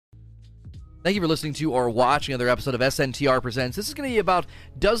Thank you for listening to or watching another episode of SNTR Presents. This is going to be about,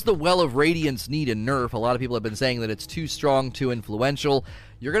 does the Well of Radiance need a nerf? A lot of people have been saying that it's too strong, too influential.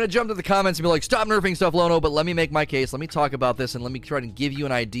 You're going to jump to the comments and be like, stop nerfing stuff, Lono, but let me make my case. Let me talk about this, and let me try to give you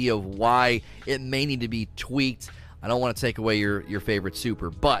an idea of why it may need to be tweaked. I don't want to take away your favorite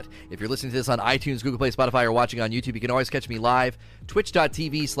super, but if you're listening to this on iTunes, Google Play, Spotify, or watching on YouTube, you can always catch me live,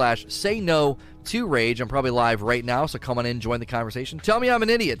 twitch.tv/SayNoToRage. I'm probably live right now, so come on in, join the conversation. Tell me I'm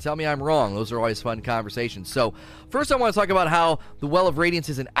an idiot. Tell me I'm wrong. Those are always fun conversations. So first I want to talk about how the Well of Radiance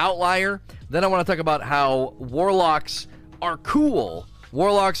is an outlier. Then I want to talk about how Warlocks are cool.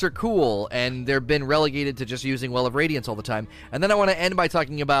 Warlocks are cool, and they've been relegated to just using Well of Radiance all the time. And then I want to end by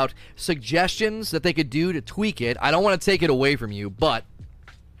talking about suggestions that they could do to tweak it. I don't want to take it away from you, but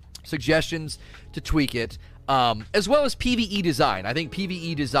suggestions to tweak it, as well as PvE design. I think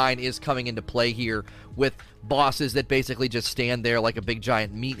PvE design is coming into play here with bosses that basically just stand there like a big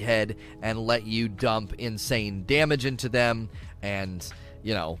giant meathead and let you dump insane damage into them, and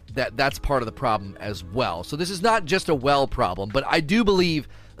you know, that's part of the problem as well. So this is not just a well problem, but I do believe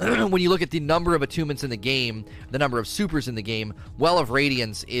when you look at the number of attunements in the game, the number of supers in the game, Well of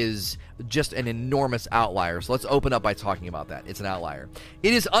Radiance is just an enormous outlier. So let's open up by talking about that. It's an outlier.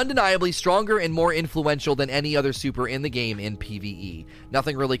 It is undeniably stronger and more influential than any other super in the game in PvE.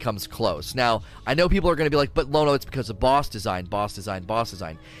 Nothing really comes close. Now, I know people are going to be like, but Lono, it's because of boss design, boss design, boss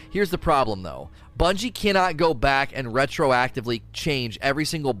design. Here's the problem, though. Bungie cannot go back and retroactively change every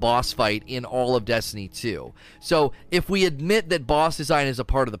single boss fight in all of Destiny 2. So if we admit that boss design is a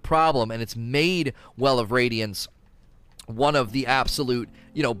part of the problem and it's made Well of Radiance one of the absolute,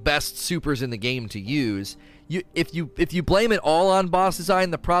 best supers in the game to use, if you blame it all on boss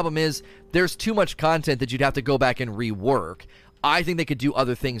design, the problem is there's too much content that you'd have to go back and rework. I think they could do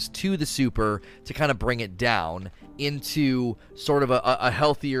other things to the super to kind of bring it down into sort of a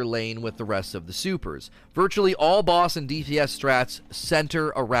healthier lane with the rest of the supers. Virtually all boss and DPS strats center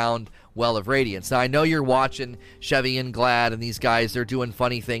around Well of Radiance. Now, I know you're watching Chevy and Glad and these guys, they're doing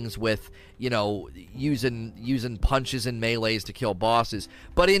funny things with, using punches and melees to kill bosses.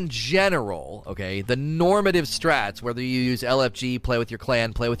 But in general, okay, the normative strats, whether you use LFG, play with your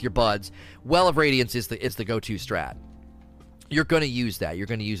clan, play with your buds, Well of Radiance is the go-to strat. You're going to use that. You're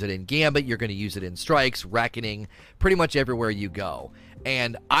going to use it in Gambit. You're going to use it in Strikes, Reckoning, pretty much everywhere you go.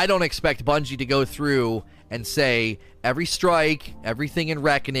 And I don't expect Bungie to go through and say every Strike, everything in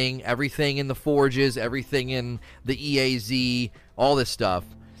Reckoning, everything in the Forges, everything in the EAZ, all this stuff.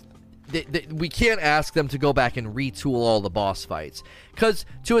 We can't ask them to go back and retool all the boss fights. Because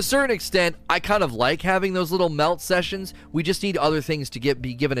to a certain extent, I kind of like having those little melt sessions. We just need other things to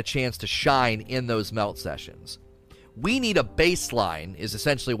be given a chance to shine in those melt sessions. We need a baseline, is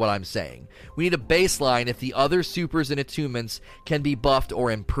essentially what I'm saying. We need a baseline if the other supers and attunements can be buffed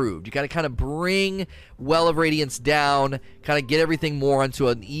or improved. You got to kind of bring Well of Radiance down, kind of get everything more onto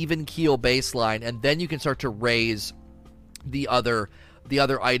an even keel baseline, and then you can start to raise the other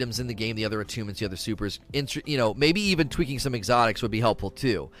items in the game, the other attunements, the other supers. Maybe even tweaking some exotics would be helpful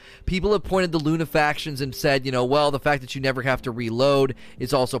too. People have pointed to Lunafactions and said, well, the fact that you never have to reload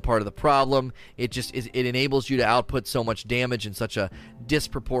is also part of the problem. It enables you to output so much damage in such a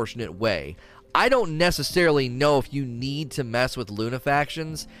disproportionate way. I don't necessarily know if you need to mess with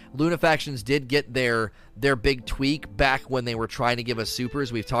Lunafactions. Lunafactions did get their big tweak back when they were trying to give us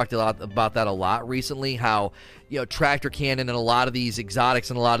supers. We've talked about that a lot recently, how Tractor Cannon and a lot of these exotics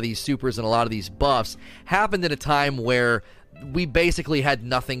and a lot of these supers and a lot of these buffs happened at a time where we basically had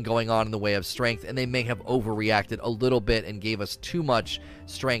nothing going on in the way of strength, and they may have overreacted a little bit and gave us too much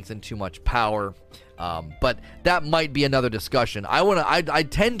strength and too much power. But that might be another discussion. I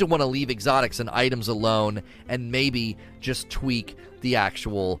tend to want to leave exotics and items alone and maybe just tweak the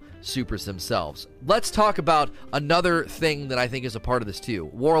actual supers themselves. Let's talk about another thing that I think is a part of this too.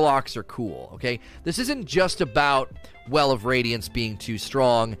 Warlocks are cool, okay? This isn't just about Well of Radiance being too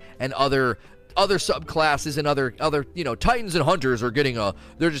strong and other subclasses and other Titans and Hunters are getting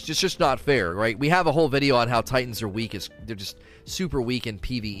it's just not fair, right? We have a whole video on how Titans are weak. They're just super weak in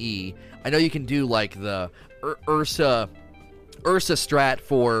PvE. I know you can do like the Ursa strat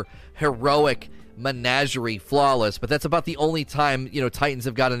for heroic Menagerie Flawless, but that's about the only time Titans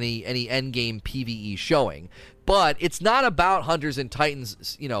have got any endgame PvE showing. But it's not about Hunters and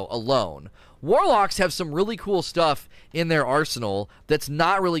Titans alone. Warlocks have some really cool stuff in their arsenal that's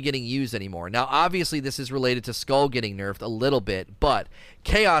not really getting used anymore. Now, obviously, this is related to Skull getting nerfed a little bit, but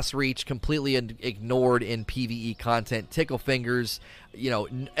Chaos Reach completely ignored in PvE content. Tickle Fingers,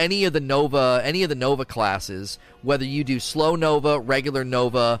 any of the Nova classes, whether you do slow Nova, regular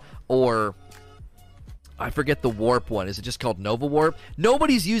Nova, or I forget the warp one. Is it just called Nova Warp?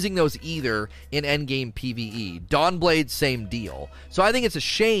 Nobody's using those either in endgame PvE. Dawnblade, same deal. So I think it's a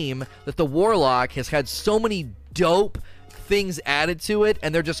shame that the Warlock has had so many dope things added to it,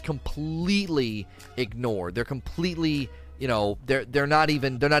 and they're just completely ignored. They're completely, they're not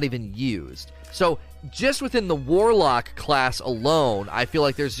even used. So just within the Warlock class alone, I feel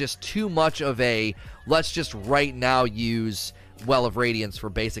like there's just too much of a let's just right now use Well of Radiance for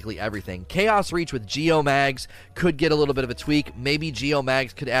basically everything. Chaos Reach with Geomags could get a little bit of a tweak. Maybe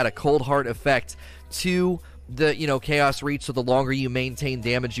Geomags could add a Cold Heart effect to the Chaos Reach, so the longer you maintain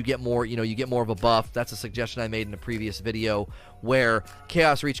damage, you get more of a buff. That's a suggestion I made in a previous video, where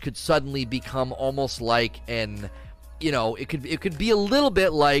Chaos Reach could suddenly become almost like an it could be a little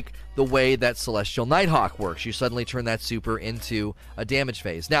bit like the way that Celestial Nighthawk works. You suddenly turn that super into a damage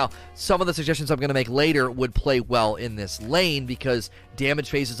phase. Now, some of the suggestions I'm going to make later would play well in this lane, because damage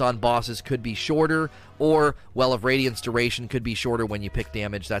phases on bosses could be shorter, or Well of Radiance duration could be shorter when you pick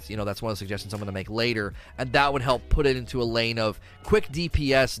damage. That's one of the suggestions I'm going to make later, and that would help put it into a lane of quick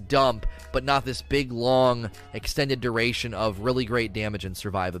DPS dump, but not this big, long, extended duration of really great damage and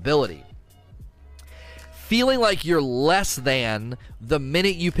survivability. Feeling like you're less than the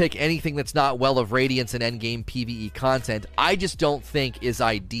minute you pick anything that's not Well of Radiance and endgame PvE content, I just don't think is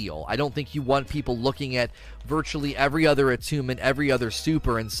ideal. I don't think you want people looking at virtually every other attunement, every other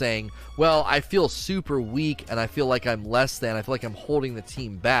super, and saying, well, I feel super weak and I feel like I'm less than, I feel like I'm holding the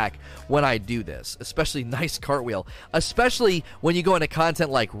team back when I do this. Especially nice cartwheel. Especially when you go into content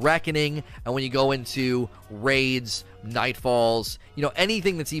like Reckoning, and when you go into raids, Nightfalls,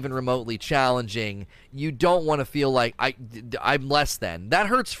 anything that's even remotely challenging. You don't want to feel like I'm less than. That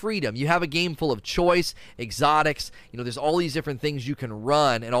hurts freedom. You have a game full of choice, exotics, there's all these different things you can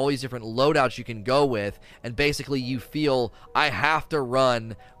run and all these different loadouts you can go with, and basically you feel, I have to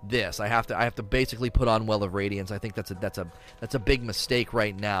run this. I have to basically put on Well of Radiance. I think that's a big mistake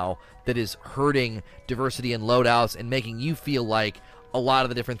right now that is hurting diversity in loadouts and making you feel like a lot of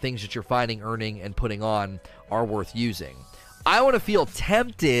the different things that you're finding, earning, and putting on are worth using. I want to feel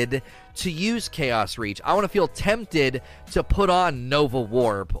tempted to use Chaos Reach. I want to feel tempted to put on Nova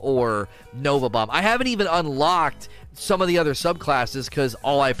Warp or Nova Bomb. I haven't even unlocked some of the other subclasses because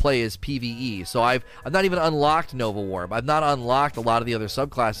all I play is PvE. So I've not even unlocked Nova Warp. I've not unlocked a lot of the other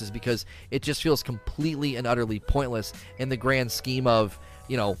subclasses because it just feels completely and utterly pointless in the grand scheme of,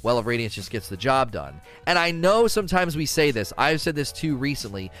 Well of Radiance just gets the job done. And I know sometimes we say this. I've said this too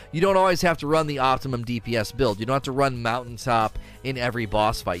recently. You don't always have to run the optimum DPS build. You don't have to run Mountaintop in every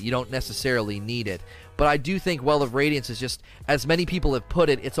boss fight. You don't necessarily need it. But I do think Well of Radiance is just, as many people have put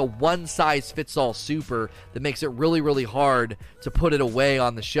it, it's a one-size-fits-all super that makes it really, really hard to put it away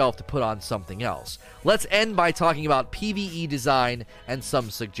on the shelf to put on something else. Let's end by talking about PvE design and some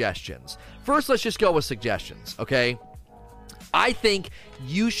suggestions. First, let's just go with suggestions, okay? I think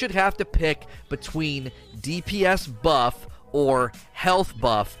you should have to pick between DPS buff or health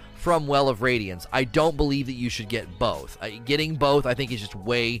buff from Well of Radiance. I don't believe that you should get both. Getting both, I think, is just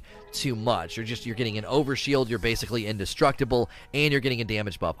way too much. You're getting an overshield, you're basically indestructible, and you're getting a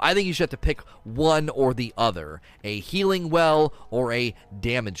damage buff. I think you should have to pick one or the other, a healing well or a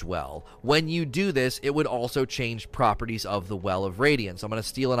damage well. When you do this, it would also change properties of the Well of Radiance. I'm going to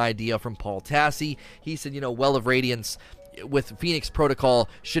steal an idea from Paul Tassi. He said, Well of Radiance with Phoenix Protocol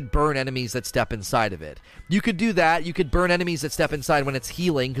should burn enemies that step inside of it. You could do that. You could burn enemies that step inside when it's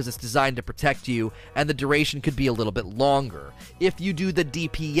healing because it's designed to protect you, and the duration could be a little bit longer. If you do the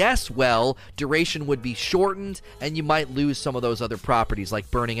DPS well, duration would be shortened, and you might lose some of those other properties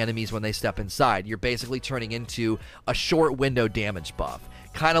like burning enemies when they step inside. You're basically turning into a short window damage buff.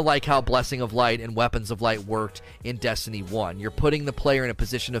 Kind of like how Blessing of Light and Weapons of Light worked in Destiny 1. You're putting the player in a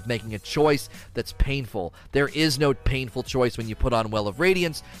position of making a choice that's painful. There is no painful choice when you put on Well of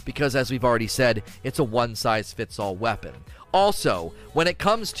Radiance because, as we've already said, it's a one-size-fits-all weapon. Also, when it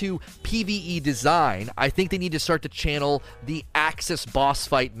comes to PvE design, I think they need to start to channel the Axis boss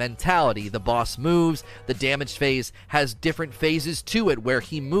fight mentality. The boss moves, the damage phase has different phases to it where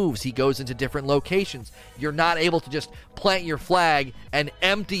he moves, he goes into different locations. You're not able to just plant your flag and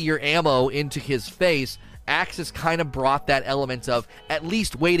empty your ammo into his face. Axis kind of brought that element of at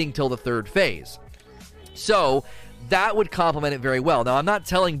least waiting till the third phase. So, that would complement it very well. Now, I'm not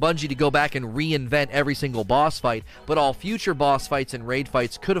telling Bungie to go back and reinvent every single boss fight, but all future boss fights and raid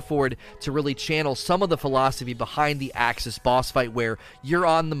fights could afford to really channel some of the philosophy behind the Axis boss fight, where you're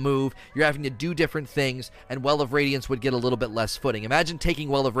on the move, you're having to do different things, and Well of Radiance would get a little bit less footing. Imagine taking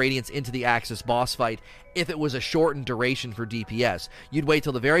Well of Radiance into the Axis boss fight if it was a shortened duration for DPS. You'd wait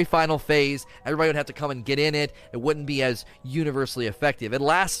till the very final phase, everybody would have to come and get in it, it wouldn't be as universally effective. It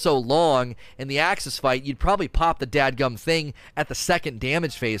lasts so long in the Axis fight, you'd probably pop the dadgum thing at the second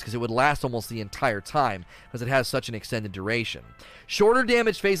damage phase because it would last almost the entire time because it has such an extended duration. Shorter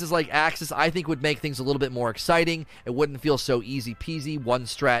damage phases like Axis, I think, would make things a little bit more exciting. It wouldn't feel so easy peasy, one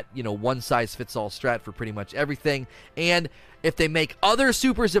strat, one size fits all strat for pretty much everything. And if they make other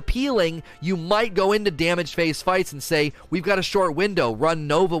supers appealing, you might go into damage phase fights and say, we've got a short window, run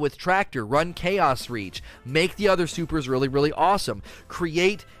Nova with Tractor, run Chaos Reach, make the other supers really, really awesome.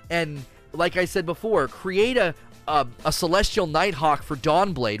 Create, and like I said before, create a Celestial Nighthawk for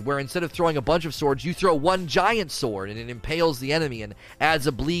Dawnblade, where instead of throwing a bunch of swords, you throw one giant sword and it impales the enemy and adds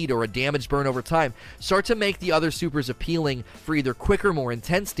a bleed or a damage burn over time. Start to make the other supers appealing for either quicker, more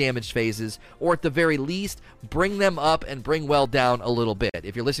intense damage phases, or at the very least, bring them up and bring Well down a little bit.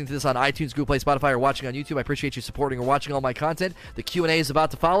 If you're listening to this on iTunes, Google Play, Spotify, or watching on YouTube, I appreciate you supporting or watching all my content. The Q&A is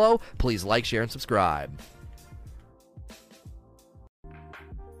about to follow. Please like, share, and subscribe.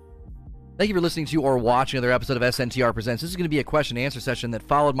 Thank you for listening to or watching another episode of SNTR Presents. This is going to be a question and answer session that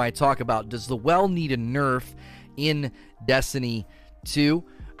followed my talk about, does the Well need a nerf in Destiny 2?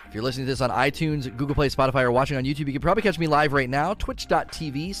 If you're listening to this on iTunes, Google Play, Spotify, or watching on YouTube, you can probably catch me live right now,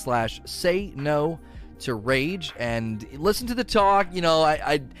 twitch.tv/SayNoToRage, and listen to the talk.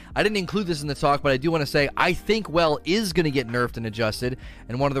 I didn't include this in the talk, but I do want to say I think Well is going to get nerfed and adjusted,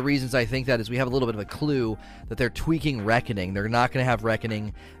 and one of the reasons I think that is we have a little bit of a clue that they're tweaking Reckoning. They're not going to have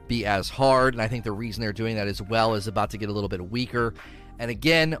Reckoning be as hard, and I think the reason they're doing that is Well is about to get a little bit weaker. And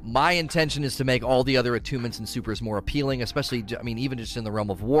again, my intention is to make all the other attunements and supers more appealing, especially, even just in the realm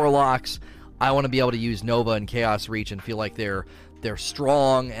of Warlocks. I want to be able to use Nova and Chaos Reach and feel like they're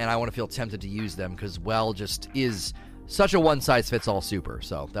strong, and I want to feel tempted to use them because Well just is such a one-size-fits-all super.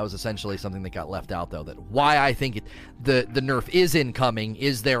 So that was essentially something that got left out, though, that why I think the nerf is incoming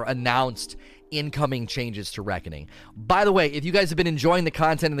is their announced incoming changes to Reckoning. By the way, if you guys have been enjoying the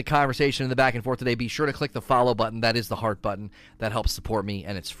content and the conversation and the back and forth today, be sure to click the follow button. That is the heart button. That helps support me,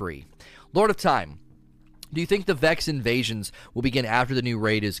 and it's free. Lord of Time. Do you think the Vex invasions will begin after the new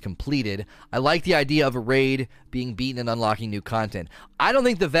raid is completed? I like the idea of a raid being beaten and unlocking new content. I don't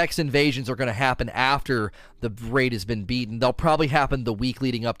think the Vex invasions are going to happen after the raid has been beaten. They'll probably happen the week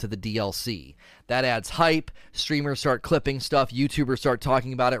leading up to the DLC. That adds hype. Streamers start clipping stuff. YouTubers start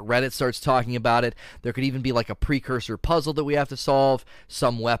talking about it. Reddit starts talking about it. There could even be like a precursor puzzle that we have to solve.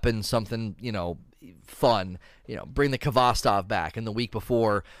 Some weapon, something, fun. Bring the Kvastov back, and the week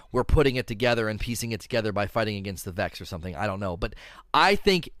before we're putting it together and piecing it together by fighting against the Vex or something. I don't know. But I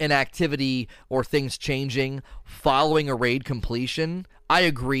think an activity or things changing following a raid completion, I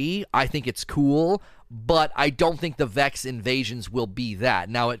agree. I think it's cool, but I don't think the Vex invasions will be that.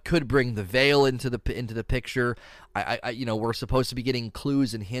 Now, it could bring the Veil into the picture. We're supposed to be getting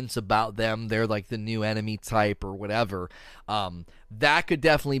clues and hints about them. They're like the new enemy type or whatever. That could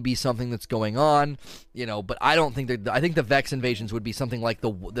definitely be something that's going on, but I don't think I think the Vex invasions would be something like the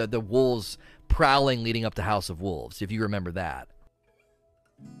wolves prowling leading up to House of Wolves, if you remember that.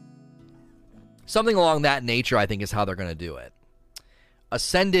 Something along that nature, I think, is how they're going to do it.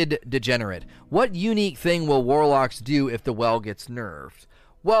 Ascended Degenerate. What unique thing will Warlocks do if the Well gets nerfed?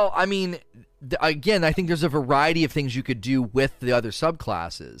 Well, again, I think there's a variety of things you could do with the other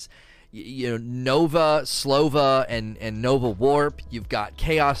subclasses. Nova, Slova, and Nova Warp. You've got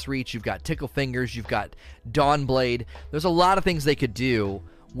Chaos Reach. You've got Tickle Fingers. You've got Dawnblade. There's a lot of things they could do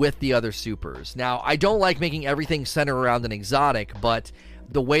with the other supers. Now, I don't like making everything center around an exotic, but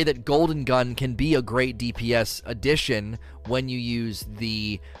the way that Golden Gun can be a great DPS addition when you use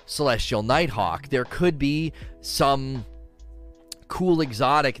the Celestial Nighthawk, there could be some cool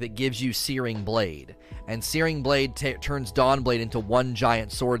exotic that gives you Searing Blade. And Searing Blade turns Dawnblade into one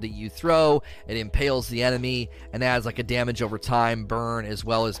giant sword that you throw. It impales the enemy and adds like a damage over time burn, as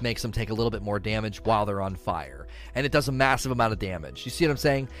well as makes them take a little bit more damage while they're on fire. And it does a massive amount of damage. You see what I'm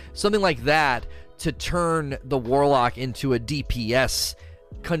saying? Something like that to turn the Warlock into a DPS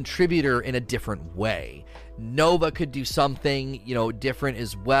contributor in a different way. Nova could do something, different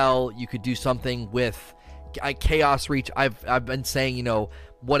as well. You could do something with Chaos Reach. I've been saying,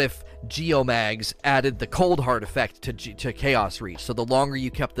 what if Geomags added the Cold Heart effect to Chaos Reach? So the longer you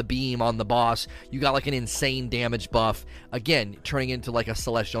kept the beam on the boss, you got like an insane damage buff. Again, turning into like a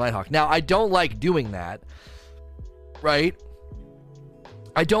Celestial Nighthawk. Now, I don't like doing that. right?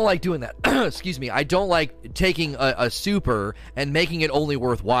 I don't like doing that. Excuse me. I don't like taking a super and making it only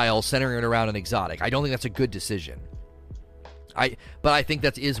worthwhile centering it around an exotic. I don't think that's a good decision. But I think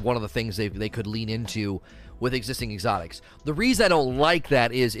that is one of the things they could lean into with existing exotics. The reason I don't like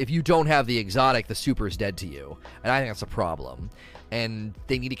that is if you don't have the exotic, the super is dead to you. And I think that's a problem. And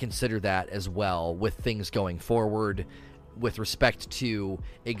they need to consider that as well with things going forward with respect to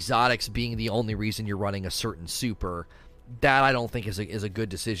exotics being the only reason you're running a certain super. That I don't think is a good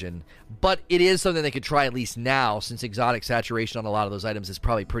decision. But it is something they could try at least now, since exotic saturation on a lot of those items is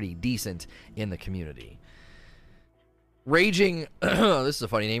probably pretty decent in the community. Raging, this is a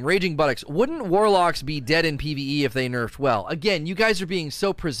funny name, Raging Buttocks. Wouldn't Warlocks be dead in PvE if they nerfed well? Again, you guys are being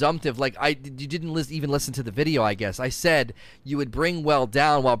so presumptive. Like, you didn't even listen to the video, I guess. I said you would bring well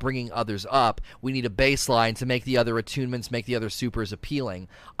down while bringing others up. We need a baseline to make the other attunements, make the other supers appealing.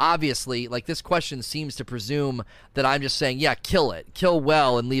 Obviously, like, this question seems to presume that I'm just saying, yeah, kill it. Kill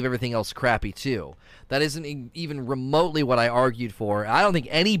well and leave everything else crappy, too. That isn't even remotely what I argued for. I don't think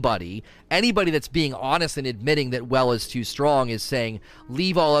anybody that's being honest and admitting that well is too strong is saying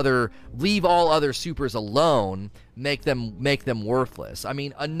leave all other supers alone, make them worthless. I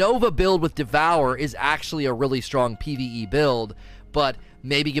mean, a Nova build with Devour is actually a really strong PvE build, but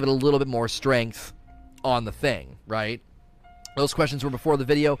maybe give it a little bit more strength on the thing, right? Those questions were before the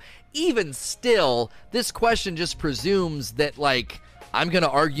video. Even still, this question just presumes that, like, I'm going to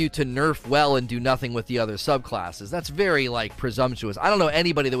argue to nerf well and do nothing with the other subclasses. That's very, like, presumptuous. I don't know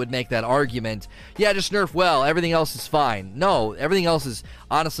anybody that would make that argument. Yeah, just nerf well. Everything else is fine. No, everything else is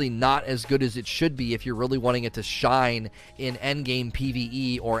honestly not as good as it should be if you're really wanting it to shine in endgame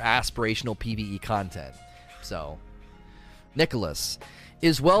PvE or aspirational PvE content. So, Nicholas,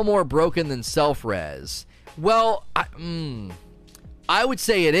 is well more broken than self-res? Well, I would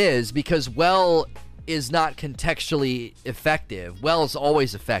say it is, because well is not contextually effective. Well is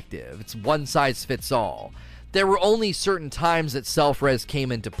always effective. It's one size fits all. There were only certain times that self-res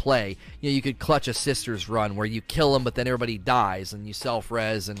came into play. You know, you could clutch a Sisters run where you kill them, but then everybody dies, and you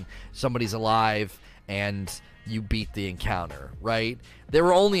self-res, and somebody's alive, and you beat the encounter, right? There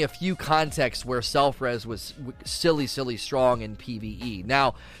were only a few contexts where self-res was silly strong in PvE.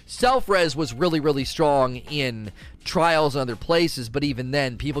 Now, self-res was really strong in Trials and other places, but even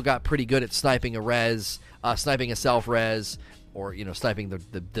then, people got pretty good at sniping a self-res, or, you know, sniping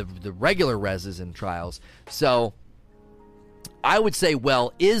the regular reses in Trials. So, I would say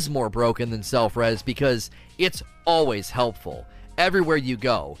well is more broken than self-res because it's always helpful. Everywhere you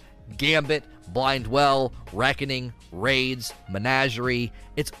go, Gambit, Blind Well, Reckoning, Raids, Menagerie,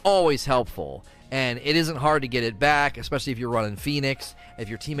 it's always helpful. And it isn't hard to get it back, especially if you're running Phoenix, if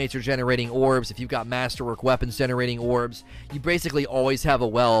your teammates are generating orbs, if you've got Masterwork weapons generating orbs. You basically always have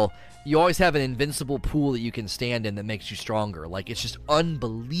you always have an invincible pool that you can stand in that makes you stronger. Like, it's just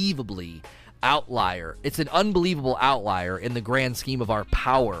unbelievably outlier. It's an unbelievable outlier in the grand scheme of our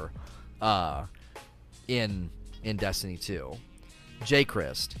power in Destiny 2. J.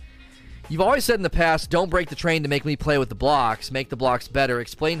 Christ. You've always said in the past, don't break the train to make me play with the blocks, make the blocks better.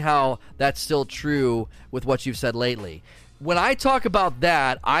 Explain how that's still true with what you've said lately. When I talk about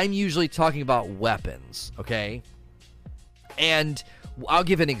that, I'm usually talking about weapons, okay? And I'll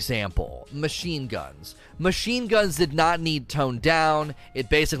give an example. Machine guns. Machine guns did not need toned down. It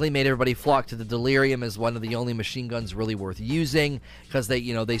basically made everybody flock to the Delirium as one of the only machine guns really worth using, because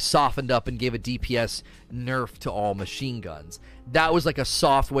they softened up and gave a DPS nerf to all machine guns. That was like a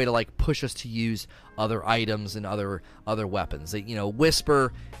soft way to, like, push us to use other items and other weapons.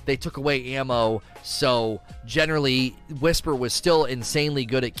 Whisper, they took away ammo, so generally Whisper was still insanely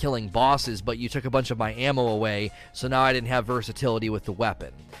good at killing bosses, but you took a bunch of my ammo away, so now I didn't have versatility with the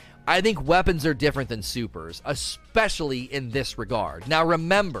weapon. I think weapons are different than supers, especially in this regard. Now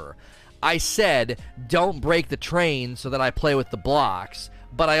remember, I said don't break the train so that I play with the blocks,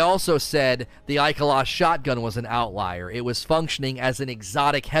 but I also said the Ikelos shotgun was an outlier. It was functioning as an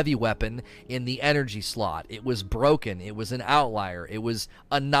exotic heavy weapon in the energy slot. It was broken. It was an outlier. It was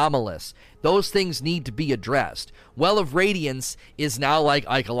anomalous. Those things need to be addressed. Well of Radiance is now like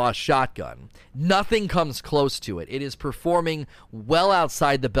Ikelos shotgun. Nothing comes close to it. It is performing well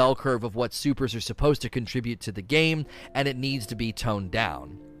outside the bell curve of what supers are supposed to contribute to the game, and it needs to be toned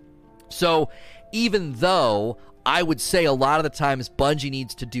down. So, even though I would say a lot of the times Bungie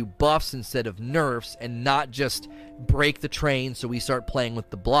needs to do buffs instead of nerfs and not just break the train so we start playing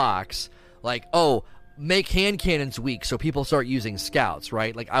with the blocks, like, oh, make hand cannons weak so people start using scouts,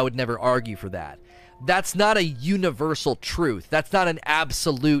 right? Like, I would never argue for that. That's not a universal truth. That's not an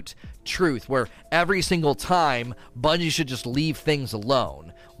absolute truth where every single time Bungie should just leave things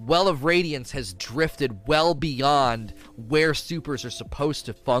alone. Well of Radiance has drifted well beyond where supers are supposed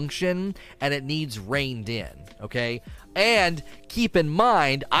to function, and it needs reined in, okay? And keep in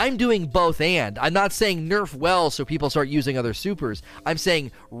mind, I'm doing both and. I'm not saying nerf well so people start using other supers. I'm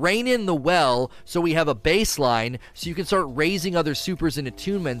saying rein in the well so we have a baseline so you can start raising other supers and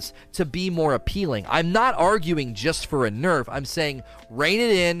attunements to be more appealing. I'm not arguing just for a nerf. I'm saying rein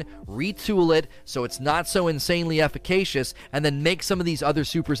it in, retool it so it's not so insanely efficacious, and then make some of these other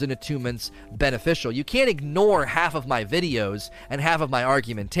supers and attunements beneficial. You can't ignore half of my videos and half of my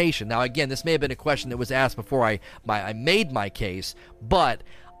argumentation. Now, again, this may have been a question that was asked before I made my case, but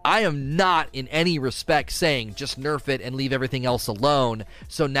I am not in any respect saying just nerf it and leave everything else alone,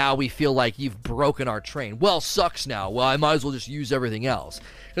 so now we feel like you've broken our train. Well, sucks now. Well, I might as well just use everything else.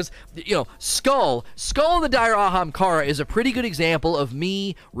 Because, you know, Skull of the Dire Ahamkara is a pretty good example of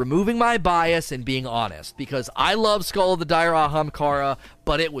me removing my bias and being honest, because I love Skull of the Dire Ahamkara,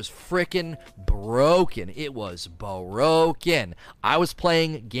 but it was frickin' broken. It was broken. I was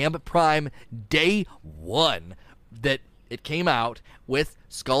playing Gambit Prime day one that it came out with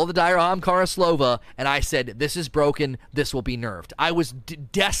Skull of the Dire Ahamkara Slova, and I said, this is broken, this will be nerfed. I was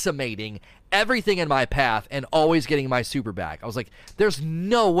decimating everything in my path and always getting my super back. I was like, there's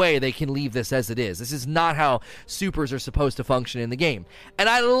no way they can leave this as it is. This is not how supers are supposed to function in the game. And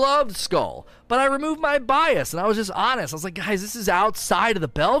I loved Skull, but I removed my bias, and I was just honest. I was like, guys, this is outside of the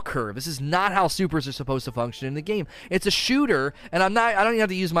bell curve. This is not how supers are supposed to function in the game. It's a shooter, and I don't even have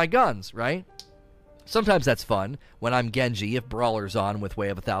to use my guns, right? Sometimes that's fun when I'm Genji, if Brawler's on with Way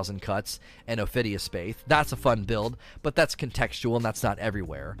of a Thousand Cuts and Ophidius Spaith. That's a fun build, but that's contextual and that's not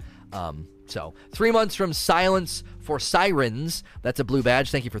everywhere. So 3 months from Silence for Sirens. That's a blue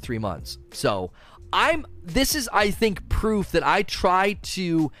badge. Thank you for 3 months. So this is, I think, proof that I try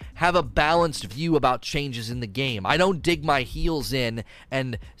to have a balanced view about changes in the game. I don't dig my heels in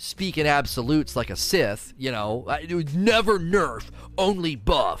and speak in absolutes like a Sith, you know. I would never nerf, only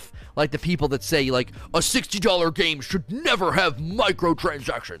buff. Like the people that say, like, a $60 game should never have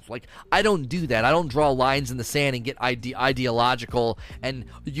microtransactions. Like, I don't do that. I don't draw lines in the sand and get ideological, and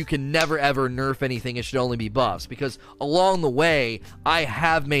you can never, ever nerf anything. It should only be buffs. Because along the way, I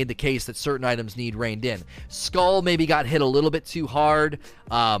have made the case that certain items need reined in. Skull maybe got hit a little bit too hard,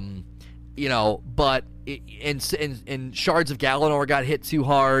 you know, but and Shards of Galanor got hit too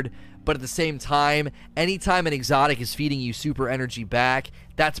hard. But at the same time, anytime an exotic is feeding you super energy back,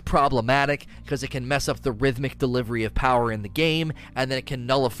 that's problematic because it can mess up the rhythmic delivery of power in the game, and then it can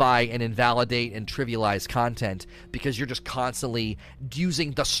nullify and invalidate and trivialize content because you're just constantly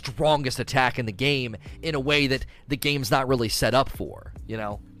using the strongest attack in the game in a way that the game's not really set up for, you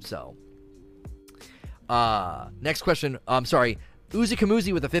know? So, next question. I'm sorry. Uzi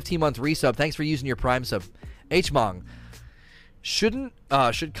Kamuzi with a 15-month resub. Thanks for using your Prime sub. Hmong. Should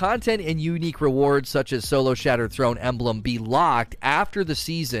content and unique rewards such as Solo Shattered Throne emblem be locked after the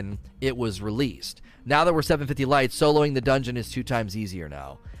season it was released? Now that we're 750 lights, soloing the dungeon is 2 times easier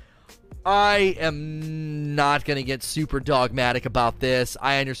now. I am not going to get super dogmatic about this.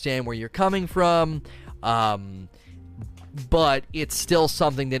 I understand where you're coming from, but it's still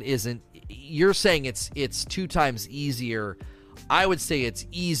something that isn't... You're saying it's 2 times easier. I would say it's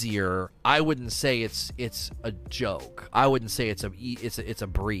easier. I wouldn't say it's a joke. I wouldn't say it's a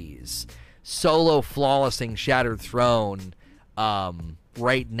breeze. Solo flawlessing Shattered Throne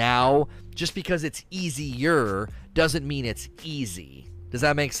right now, just because it's easier doesn't mean it's easy. Does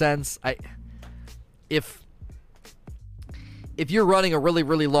that make sense? If you're running a really,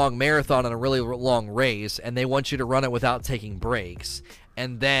 really long marathon and a really long race, and they want you to run it without taking breaks,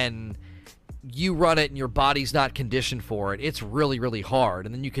 and then you run it and your body's not conditioned for it, it's really, really hard.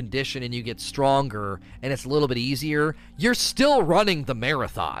 And then you condition and you get stronger and it's a little bit easier. You're still running the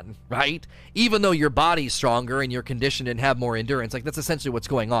marathon, right? Even though your body's stronger and you're conditioned and have more endurance. Like, that's essentially what's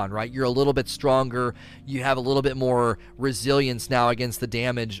going on, right? You're a little bit stronger. You have a little bit more resilience now against the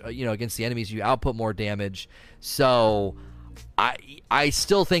damage, against the enemies. You output more damage. So I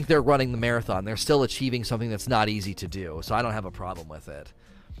still think they're running the marathon. They're still achieving something that's not easy to do. So I don't have a problem with it.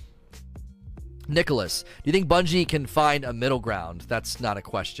 Nicholas, do you think Bungie can find a middle ground? That's not a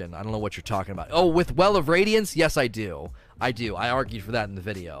question. I don't know what you're talking about. Oh, with Well of Radiance? Yes, I do. I argued for that in the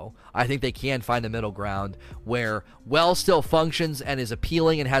video. I think they can find a middle ground where Well still functions and is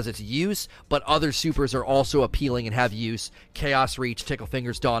appealing and has its use, but other supers are also appealing and have use. Chaos Reach, Tickle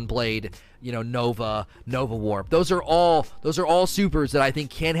Fingers, Dawnblade, Nova Warp. Those are all supers that I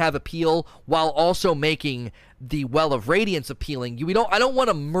think can have appeal while also making the Well of Radiance appealing. I don't want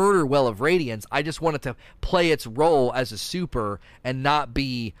to murder Well of Radiance. I just want it to play its role as a super and not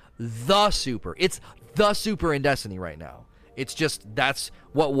be the super. It's the super in Destiny right now. It's just that's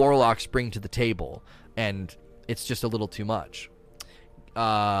what Warlocks bring to the table, and it's just a little too much.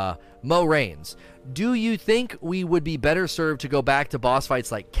 Mo Reigns, do you think we would be better served to go back to boss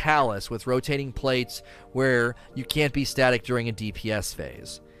fights like Callus with rotating plates where you can't be static during a DPS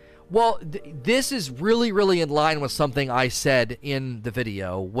phase? Well, this is really, really in line with something I said in the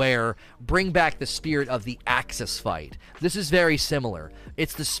video, where bring back the spirit of the Axis fight. This is very similar.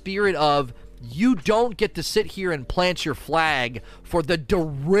 It's the spirit of you don't get to sit here and plant your flag for the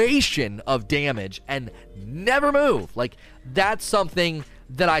duration of damage and never move. Like, that's something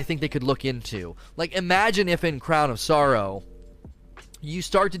that I think they could look into. Like, imagine if in Crown of Sorrow you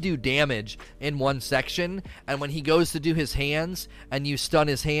start to do damage in one section, and when he goes to do his hands and you stun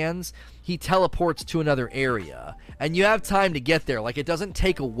his hands, he teleports to another area, and you have time to get there. Like, it doesn't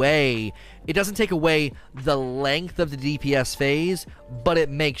take away the length of the DPS phase, but it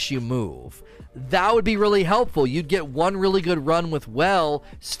makes you move. That would be really helpful. You'd get one really good run with Well,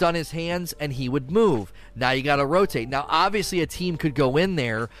 stun his hands, and he would move. Now you gotta rotate. Now, obviously, a team could go in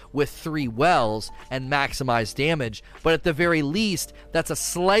there with 3 Wells and maximize damage, but at the very least, that's a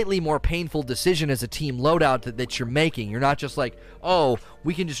slightly more painful decision as a team loadout that you're making. You're not just like, oh,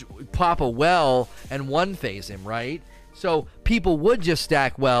 we can just pop a Well and one phase him, right? So people would just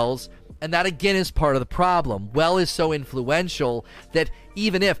stack Wells, and that again is part of the problem. Well is so influential that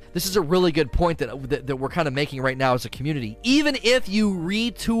even if, this is a really good point that we're kind of making right now as a community, even if you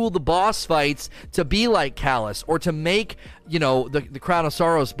retool the boss fights to be like Callus, or to make, the Crown of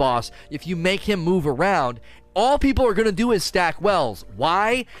Sorrows boss, if you make him move around, all people are going to do is stack Wells.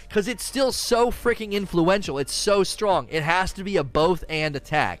 Why? Because it's still so freaking influential. It's so strong. It has to be a both and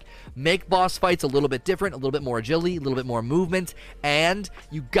attack. Make boss fights a little bit different, a little bit more agility, a little bit more movement, and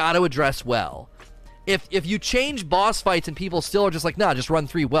you got to address Well. If you change boss fights and people still are just like, nah, just run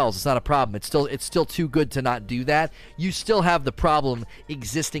 3 Wells, it's not a problem. It's still too good to not do that. You still have the problem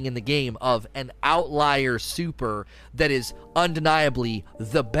existing in the game of an outlier super that is undeniably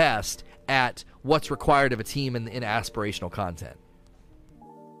the best at what's required of a team in aspirational content.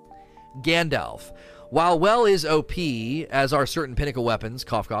 Gandalf. While Well is OP, as are certain pinnacle weapons,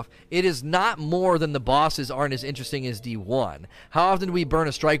 cough cough, it is not more than the bosses aren't as interesting as D1. How often do we burn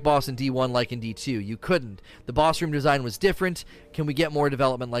a strike boss in D1 like in D2? You couldn't. The boss room design was different. Can we get more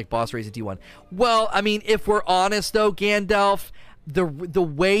development like boss raids in D1? Well, I mean, if we're honest though, Gandalf, the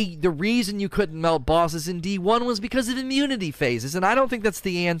reason you couldn't melt bosses in D1 was because of immunity phases, and I don't think that's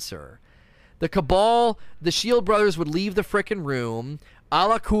the answer. The Cabal, the Shield Brothers would leave the frickin' room,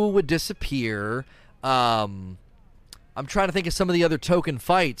 Alakul would disappear. I'm trying to think of some of the other token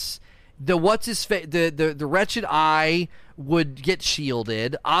fights. The Wretched Eye would get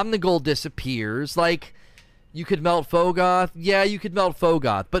shielded. Omnigul disappears. Like, you could melt Fogoth. Yeah, you could melt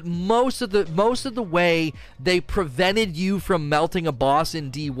Fogoth. But most of the way they prevented you from melting a boss in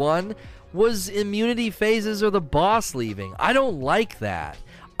D1 was immunity phases or the boss leaving. I don't like that.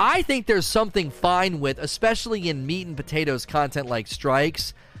 I think there's something fine with, especially in meat and potatoes content like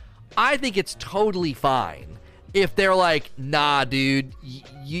strikes, I think it's totally fine if they're like, nah, dude,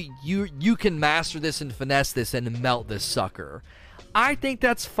 you can master this and finesse this and melt this sucker. I think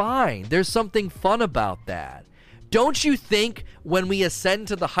that's fine. There's something fun about that. Don't you think when we ascend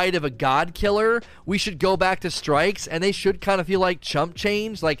to the height of a god killer, we should go back to strikes, and they should kind of feel like chump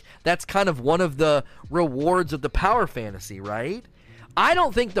change? Like, that's kind of one of the rewards of the power fantasy, right? I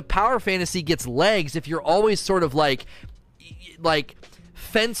don't think the power fantasy gets legs if you're always sort of like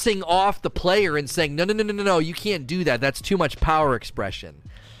fencing off the player and saying, no, you can't do that. That's too much power expression.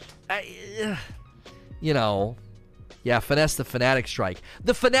 Finesse the Fanatic Strike.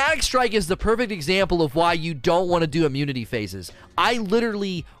 The Fanatic Strike is the perfect example of why you don't want to do immunity phases. I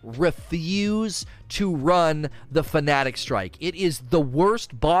literally refuse to run the Fanatic Strike. It is the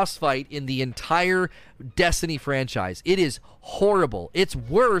worst boss fight in the entire Destiny franchise. It is horrible. It's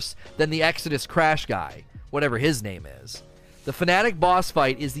worse than the Exodus Crash guy, whatever his name is. The Fanatic boss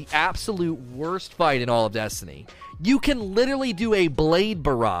fight is the absolute worst fight in all of Destiny. You can literally do a blade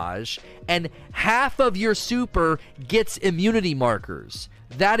barrage, and half of your super gets immunity markers.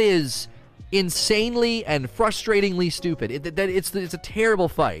 That is insanely and frustratingly stupid. It's a terrible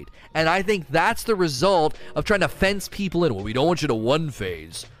fight, and I think that's the result of trying to fence people in. Well, we don't want you to one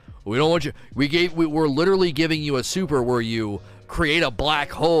phase. We don't want you. We're literally giving you a super where you create a black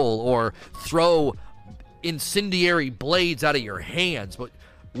hole or throw incendiary blades out of your hands, but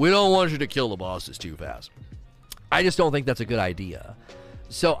we don't want you to kill the bosses too fast. I just don't think that's a good idea.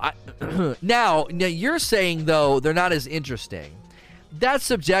 So now you're saying though they're not as interesting. That's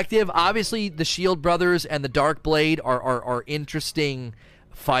subjective. Obviously the Shield Brothers and the Dark Blade are interesting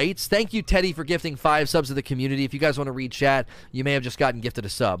fights. Thank you, Teddy, for gifting 5 subs to the community. If you guys want to read chat, you may have just gotten gifted a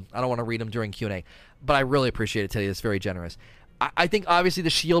sub. I don't want to read them during Q&A, but I really appreciate it, Teddy. That's very generous. I think obviously the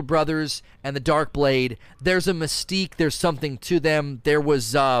Shield brothers and the Dark Blade, there's a mystique, there's something to them. There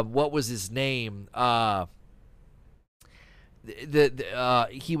was what was his name? He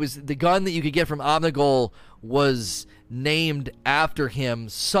was the gun that you could get from Omnigul was named after him.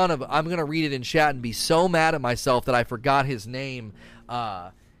 Son of, I'm gonna read it in chat and be so mad at myself that I forgot his name.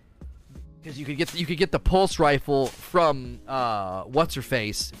 Because you could get the pulse rifle from what's her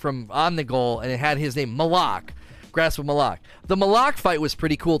face from Omnigul, and it had his name, Malak. Grasp of Malak. The Malak fight was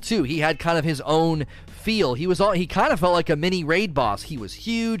pretty cool too. He had kind of his own feel. He kind of felt like a mini raid boss. He was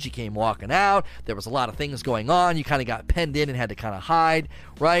huge. He came walking out. There was a lot of things going on. You kind of got penned in and had to kind of hide,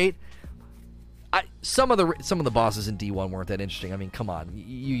 right? Some of the bosses in D1 weren't that interesting. I mean, come on.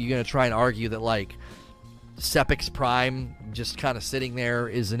 You're gonna try and argue that like Sepix Prime just kind of sitting there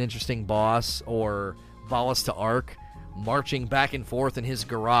is an interesting boss, or Valis to Arc marching back and forth in his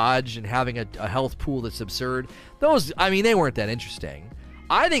garage and having a health pool that's absurd. Those, I mean, they weren't that interesting.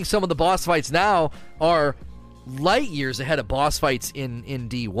 I think some of the boss fights now are light years ahead of boss fights in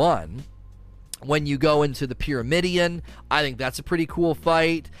D1. When you go into the Pyramidion, I think that's a pretty cool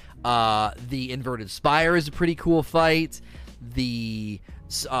fight. The Inverted Spire is a pretty cool fight. The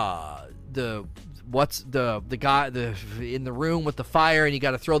guy in the room with the fire and you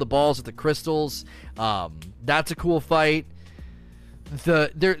got to throw the balls at the crystals. That's a cool fight.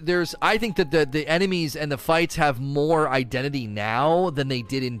 I think that the enemies and the fights have more identity now than they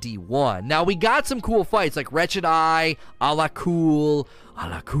did in D1. Now we got some cool fights like Wretched Eye, a la cool.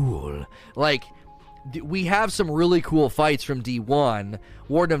 Like we have some really cool fights from D1.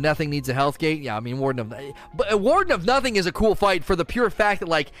 Warden of Nothing needs a health gate. Yeah, I mean Warden of Nothing is a cool fight for the pure fact that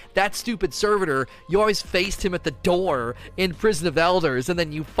like that stupid servitor, you always faced him at the door in Prison of Elders and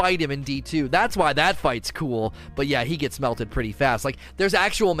then you fight him in D2. That's why that fight's cool. But yeah, he gets melted pretty fast. Like there's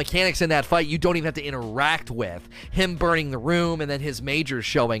actual mechanics in that fight you don't even have to interact with. Him burning the room and then his majors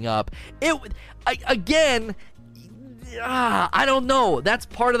showing up. I don't know. That's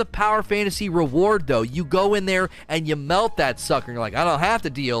part of the Power Fantasy reward, though. You go in there and you melt that sucker. And you're like, I don't have to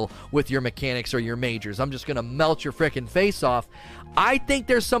deal with your mechanics or your majors. I'm just going to melt your frickin' face off. I think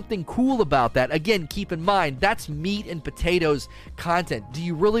there's something cool about that. Again, keep in mind, that's meat and potatoes content. Do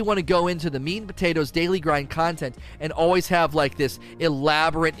you really want to go into the meat and potatoes daily grind content and always have like this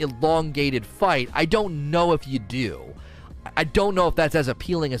elaborate, elongated fight? I don't know if you do. I don't know if that's as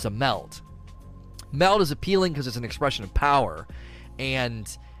appealing as a melt. Meld is appealing because it's an expression of power,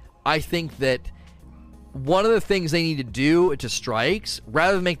 and I think that one of the things they need to do to strikes,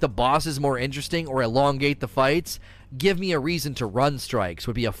 rather than make the bosses more interesting or elongate the fights, give me a reason to run strikes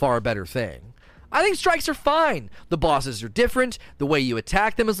would be a far better thing. I think strikes are fine. The bosses are different. The way you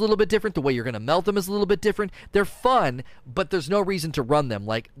attack them is a little bit different. The way you're going to melt them is a little bit different. They're fun, but there's no reason to run them.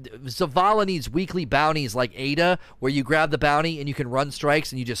 Like, Zavala needs weekly bounties like Ada, where you grab the bounty and you can run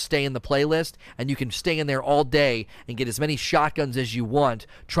strikes and you just stay in the playlist, and you can stay in there all day and get as many shotguns as you want,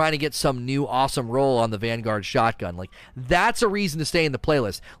 trying to get some new awesome roll on the Vanguard shotgun. Like, that's a reason to stay in the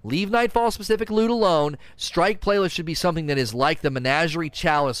playlist. Leave Nightfall-specific loot alone. Strike playlist should be something that is like the Menagerie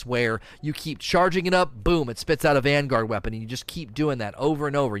Chalice, where you keep charging it up, boom, it spits out a Vanguard weapon, and you just keep doing that over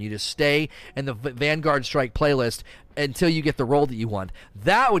and over. You just stay in the Vanguard Strike playlist until you get the roll that you want.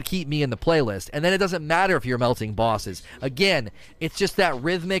 That would keep me in the playlist, and then it doesn't matter if you're melting bosses. Again, it's just that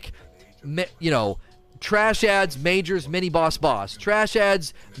rhythmic, trash ads, majors, mini boss, boss. Trash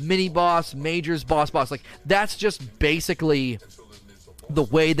ads, mini boss, majors, boss, boss. Like, that's just basically the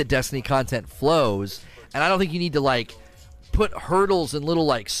way that Destiny content flows, and I don't think you need to, like, put hurdles and little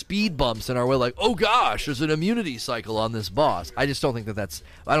like speed bumps in our way, like, oh gosh, there's an immunity cycle on this boss. I just don't think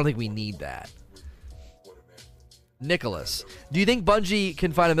I don't think we need that. Nicholas, do you think Bungie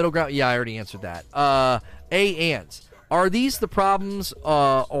can find a middle ground? Yeah, I already answered that. Ants, are these the problems,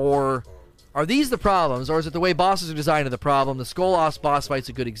 or is it the way bosses are designed the problem? The Skolas boss fight's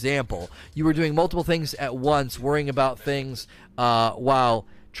a good example. You were doing multiple things at once, worrying about things while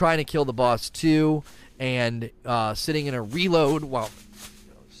trying to kill the boss too, and sitting in a reload while...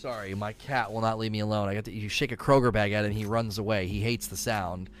 Sorry, my cat will not leave me alone. You shake a Kroger bag at him, he runs away. He hates the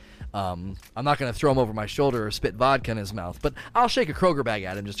sound. I'm not going to throw him over my shoulder or spit vodka in his mouth, but I'll shake a Kroger bag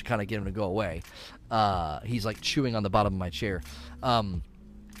at him just to kind of get him to go away. He's like chewing on the bottom of my chair. Not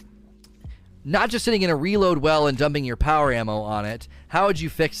just sitting in a reload well and dumping your power ammo on it. How would you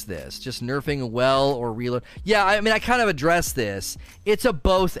fix this? Just nerfing a well or reload? Yeah, I mean, I kind of addressed this. It's a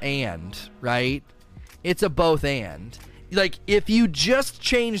both and, right? It's a both and. Like, if you just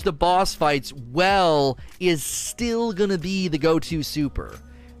change the boss fights, well is still going to be the go-to super.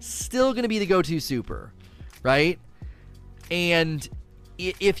 still going to be the go-to super, right? And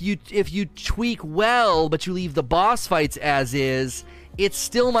if you tweak well, but you leave the boss fights as is, it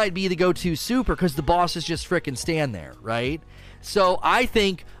still might be the go-to super because the bosses just frickin' stand there, right? So I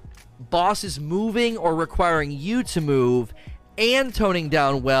think bosses moving or requiring you to move and toning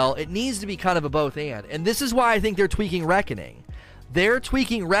down well, it needs to be kind of a both and. And this is why I think they're tweaking Reckoning. They're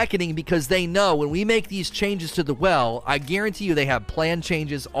tweaking Reckoning because they know when we make these changes to the well, I guarantee you they have planned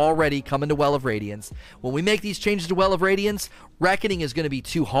changes already coming to Well of Radiance. When we make these changes to Well of Radiance, Reckoning is going to be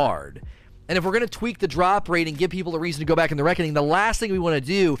too hard. And if we're going to tweak the drop rate and give people a reason to go back in the Reckoning, the last thing we want to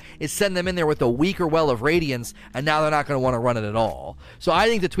do is send them in there with a weaker Well of Radiance, and now they're not going to want to run it at all. So I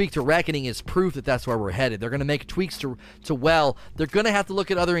think the tweak to Reckoning is proof that that's where we're headed. They're going to make tweaks to Well. They're going to have to look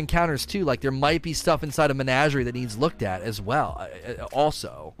at other encounters too. Like there might be stuff inside a Menagerie that needs looked at as well.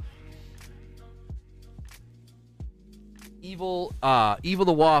 Also. Evil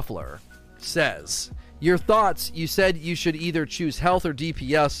the Waffler says, your thoughts, you said you should either choose health or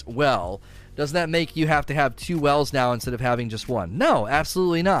DPS well. Doesn't that make you have to have 2 wells now instead of having just 1? No,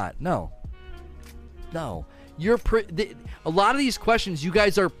 absolutely not. No. A lot of these questions, you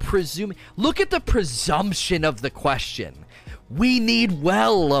guys are presuming. Look at the presumption of the question. We need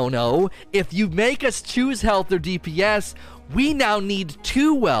well, Lono. If you make us choose health or DPS, we now need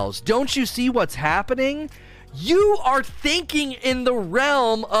 2 wells. Don't you see what's happening? You are thinking in the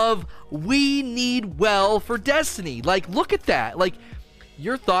realm of we need well for Destiny. Like, look at that. Like,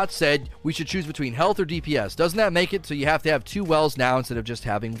 your thoughts said we should choose between health or DPS. Doesn't that make it so you have to have 2 wells now instead of just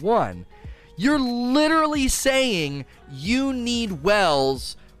having 1? You're literally saying you need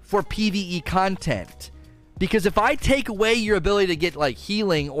wells for PvE content. Because if I take away your ability to get, like,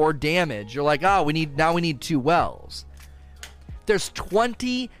 healing or damage, you're like, oh, we need 2 wells. There's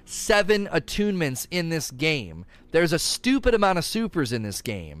 27 attunements in this game. There's a stupid amount of supers in this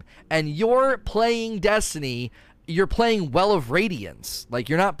game. And you're playing Destiny, you're playing Well of Radiance. Like,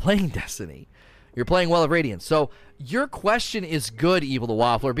 you're not playing Destiny. You're playing Well of Radiance. So, your question is good, Evil the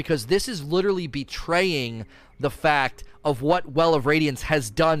Waffler, because this is literally betraying the fact of what Well of Radiance has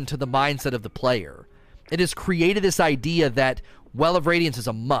done to the mindset of the player. It has created this idea that Well of Radiance is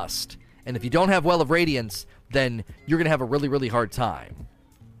a must. And if you don't have Well of Radiance, then you're going to have a really, really hard time.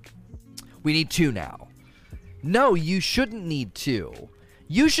 We need 2 now. No, you shouldn't need 2.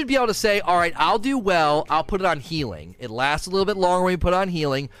 You should be able to say, all right, I'll do well. I'll put it on healing. It lasts a little bit longer when we put on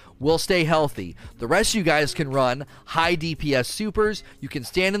healing. We'll stay healthy. The rest of you guys can run high DPS supers. You can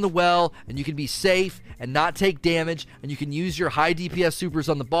stand in the well, and you can be safe and not take damage, and you can use your high DPS supers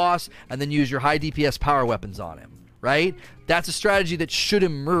on the boss and then use your high DPS power weapons on him. Right? That's a strategy that should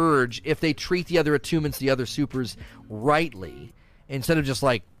emerge if they treat the other attunements, the other supers, rightly. Instead of just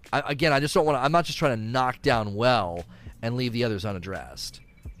like, again, I just don't want to, I'm not just trying to knock down well and leave the others unaddressed.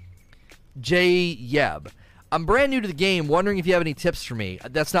 J. Yeb. I'm brand new to the game, wondering if you have any tips for me.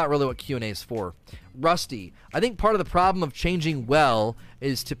 That's not really what Q&A is for. Rusty. I think part of the problem of changing well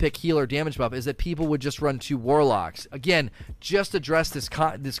is to pick heal or damage buff is that people would just run 2 warlocks. Again, just address this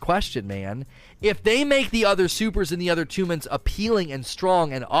question, man. If they make the other supers and the other attunements appealing and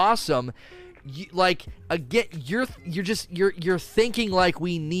strong and awesome, you're thinking like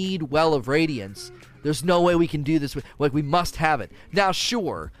we need Well of Radiance. There's no way we can do this. Like, we must have it. Now,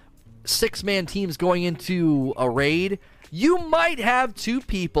 sure, 6-man teams going into a raid, you might have 2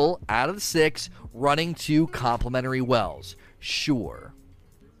 people out of the 6 running 2 complementary wells. Sure.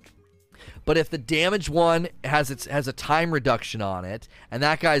 But if the damage one has a time reduction on it, and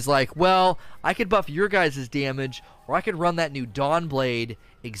that guy's like, well, I could buff your guys' damage, or I could run that new Dawnblade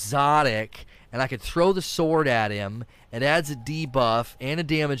exotic, and I could throw the sword at him, it adds a debuff and a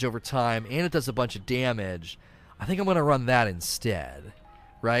damage over time, and it does a bunch of damage, I think I'm going to run that instead.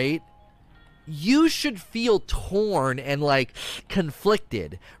 Right? You should feel torn and, like,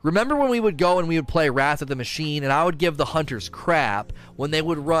 conflicted. Remember when we would go and we would play Wrath of the Machine, and I would give the hunters crap when they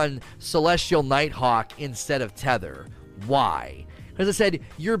would run Celestial Nighthawk instead of Tether? Why? Because I said,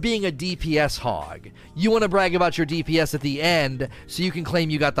 you're being a DPS hog. You want to brag about your DPS at the end so you can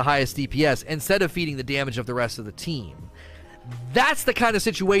claim you got the highest DPS instead of feeding the damage of the rest of the team. That's the kind of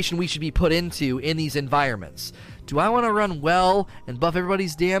situation we should be put into in these environments. Do I want to run well and buff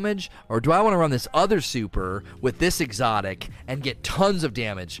everybody's damage? Or do I want to run this other super with this exotic and get tons of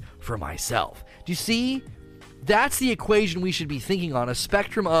damage for myself? Do you see? That's the equation we should be thinking on. A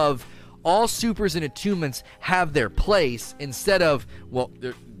spectrum of all supers and attunements have their place instead of, well,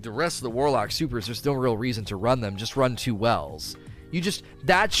 the rest of the Warlock supers, there's no real reason to run them. Just run 2 wells.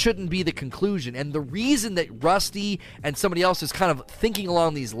 That shouldn't be the conclusion. And the reason that Rusty and somebody else is kind of thinking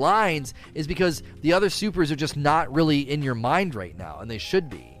along these lines is because the other supers are just not really in your mind right now, and they should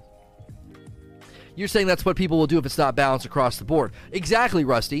be. You're saying that's what people will do if it's not balanced across the board. Exactly,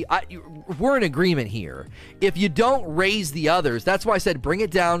 Rusty. We're in agreement here. If you don't raise the others, that's why I said bring it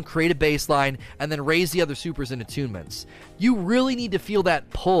down, create a baseline, and then raise the other supers and attunements. You really need to feel that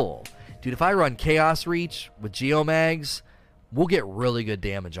pull. Dude, if I run Chaos Reach with Geomags, we'll get really good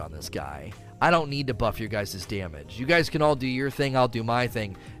damage on this guy. I don't need to buff your guys' damage. You guys can all do your thing, I'll do my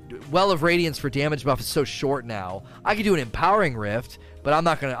thing. Well of Radiance for damage buff is so short now. I could do an Empowering Rift, but I'm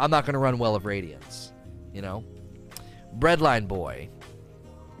not gonna run Well of Radiance. You know? Breadline Boy.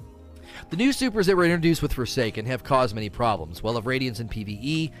 The new supers that were introduced with Forsaken have caused many problems. Well of Radiance in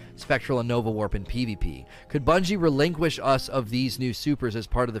PvE, Spectral and Nova Warp in PvP. Could Bungie relinquish us of these new supers as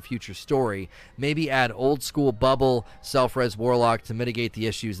part of the future story? Maybe add old school Bubble, Self-Res Warlock to mitigate the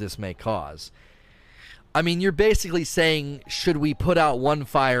issues this may cause. I mean, you're basically saying, should we put out one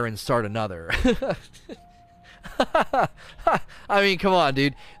fire and start another? I mean, come on,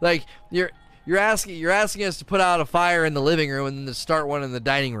 dude. Like, you're asking us to put out a fire in the living room and then to start one in the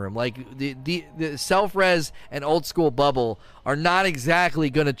dining room. Like, the Self-Res and old school Bubble are not exactly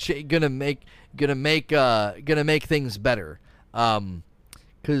gonna make things better.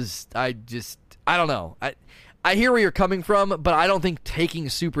 'Cause I don't know. I hear where you're coming from, but I don't think taking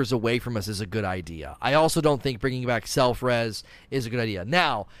supers away from us is a good idea. I also don't think bringing back Self-Res is a good idea.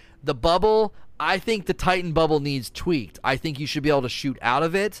 Now, the bubble, I think the Titan bubble needs tweaked. I think you should be able to shoot out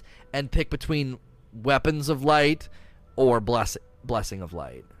of it and pick between Weapons of Light or Blessing of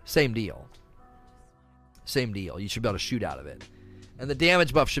Light. Same deal. Same deal. You should be able to shoot out of it. And the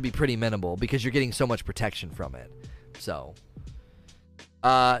damage buff should be pretty minimal because you're getting so much protection from it. So,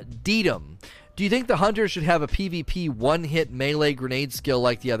 Dedum. Do you think the Hunter should have a PvP one-hit melee grenade skill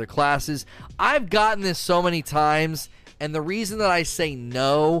like the other classes? I've gotten this so many times, and the reason that I say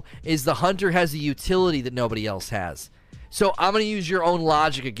no is the Hunter has a utility that nobody else has. So I'm going to use your own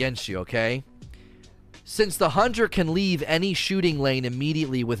logic against you, okay? Since the Hunter can leave any shooting lane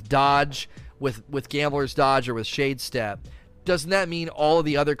immediately with dodge, with Gambler's Dodge or with Shade Step, doesn't that mean all of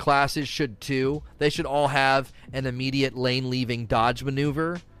the other classes should too? They should all have an immediate lane-leaving dodge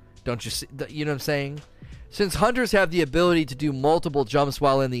maneuver? Don't you see? You know what I'm saying? Since Hunters have the ability to do multiple jumps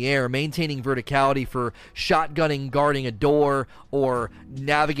while in the air, maintaining verticality for shotgunning, guarding a door, or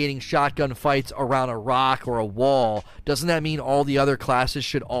navigating shotgun fights around a rock or a wall, doesn't that mean all the other classes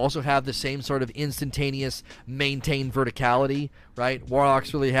should also have the same sort of instantaneous maintained verticality, right?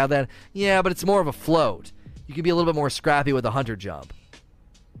 Warlocks really have that? Yeah, but it's more of a float. You can be a little bit more scrappy with a Hunter jump.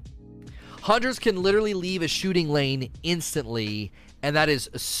 Hunters can literally leave a shooting lane instantly, and that is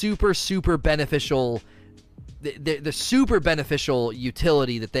a super, super beneficial, the super beneficial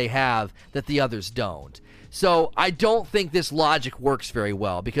utility that they have that the others don't. So I don't think this logic works very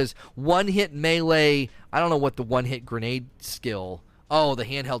well, because one-hit melee, I don't know what the one-hit grenade skill, oh, the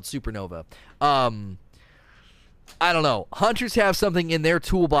handheld supernova. I don't know. Hunters have something in their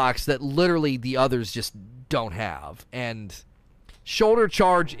toolbox that literally the others just don't have, and shoulder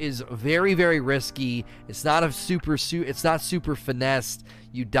charge is very, very risky. It's not it's not super finessed.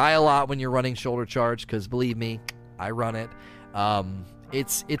 You die a lot when you're running shoulder charge, because believe me, I run it.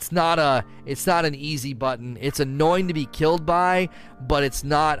 It's not an easy button. It's annoying to be killed by, but it's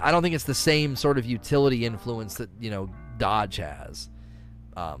not. I don't think it's the same sort of utility influence that, you know, dodge has.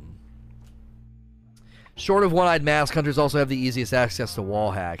 Short of One-Eyed Mask, Hunters also have the easiest access to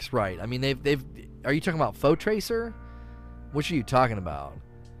wall hacks. Right. I mean, they've. Are you talking about Foe Tracer? Which are you talking about?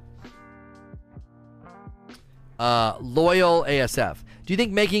 Loyal ASF. Do you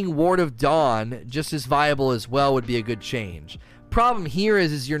think making Ward of Dawn just as viable as well would be a good change? Problem here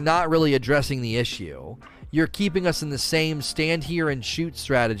is you're not really addressing the issue. You're keeping us in the same stand here and shoot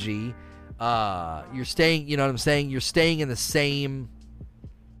strategy. You're staying, you know what I'm saying? You're staying in the same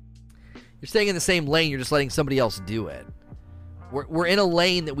lane. You're just letting somebody else do it. We're in a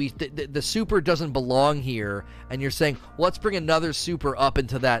lane that the super doesn't belong here, and you're saying, well, let's bring another super up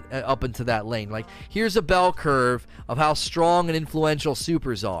into that lane. Like, here's a bell curve of how strong and influential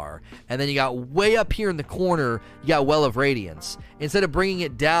supers are, and then you got way up here in the corner, you got Well of Radiance. Instead of bringing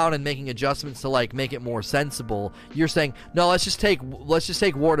it down and making adjustments to like make it more sensible, you're saying, no, let's just take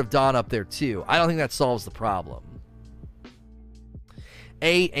Ward of Dawn up there too. I don't think that solves the problem.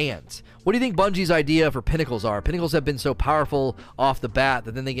 Ant. What do you think Bungie's idea for Pinnacles are? Pinnacles have been so powerful off the bat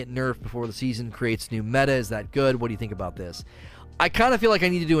that then they get nerfed before the season creates new meta. Is that good? What do you think about this? I kind of feel like I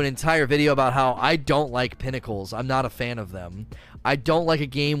need to do an entire video about how I don't like Pinnacles. I'm not a fan of them. I don't like a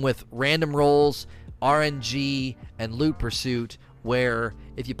game with random rolls, RNG, and loot pursuit where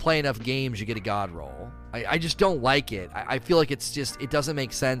if you play enough games, you get a god roll. I just don't like it. I feel like it doesn't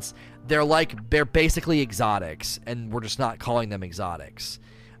make sense. They're basically exotics, and we're just not calling them exotics.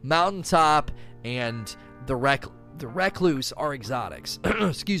 Mountaintop and the Recluse are exotics.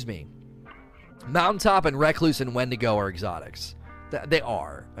 Excuse me. Mountaintop and Recluse and Wendigo are exotics. They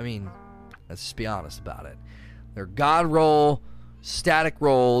are. I mean, let's just be honest about it. They're god roll, static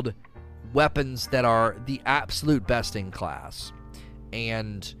rolled weapons that are the absolute best in class.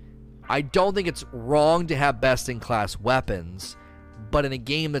 And I don't think it's wrong to have best in class weapons, but in a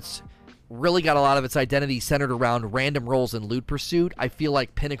game that's really got a lot of its identity centered around random rolls and loot pursuit, I feel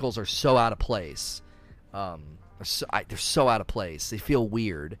like pinnacles are so out of place. They're so out of place. They feel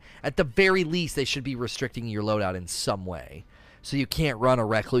weird. At the very least, they should be restricting your loadout in some way, so you can't run a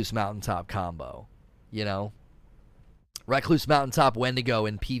Recluse Mountaintop combo, you know? Recluse Mountaintop Wendigo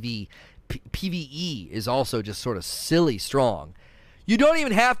in PvE is also just sort of silly strong. You don't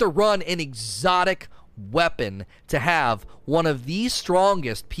even have to run an exotic weapon to have one of the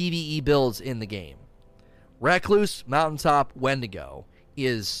strongest PvE builds in the game. Recluse Mountaintop Wendigo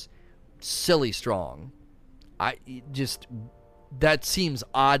is silly strong. That seems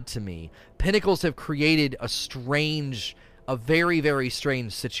odd to me. Pinnacles have created a very, very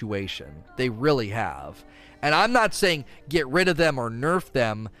strange situation. They really have. And I'm not saying get rid of them or nerf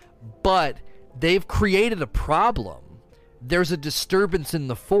them, but they've created a problem. There's a disturbance in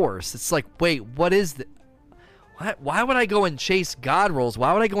the force. It's like, wait, what is that? Why would I go and chase god rolls?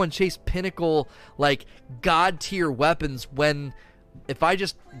 Why would I go and chase pinnacle, like, god tier weapons when if I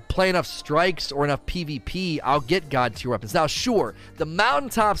just play enough strikes or enough PvP, I'll get god tier weapons? Now, sure, the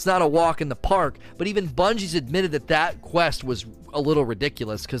Mountaintop's not a walk in the park, but even Bungie's admitted that quest was a little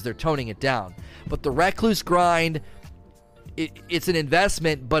ridiculous because they're toning it down. But the Recluse grind, it's an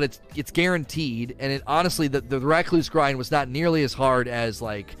investment, but it's guaranteed. And honestly, the Recluse grind was not nearly as hard as,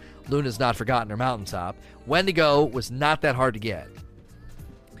 like, Luna's Not Forgotten or Mountaintop. Wendigo was not that hard to get.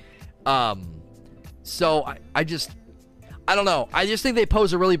 So I don't know. I just think they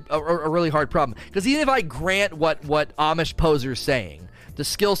pose a really hard problem. Because even if I grant what Amish Poser's saying, the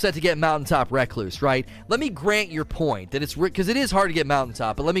skill set to get Mountaintop Recluse, right? Let me grant your point that it's because it is hard to get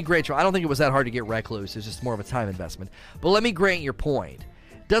Mountaintop, but let me grant you. I don't think it was that hard to get Recluse. It's just more of a time investment. But let me grant your point.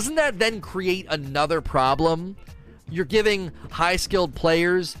 Doesn't that then create another problem? You're giving high-skilled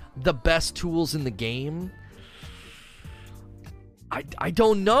players the best tools in the game. I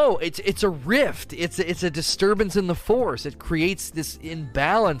don't know. It's a rift. It's a disturbance in the force. It creates this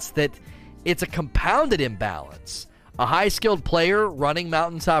imbalance that it's a compounded imbalance. A high-skilled player running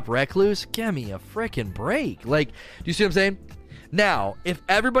Mountaintop Recluse? Give me a freaking break. Like, do you see what I'm saying? Now, if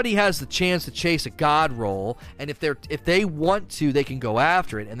everybody has the chance to chase a god roll, and if they want to, they can go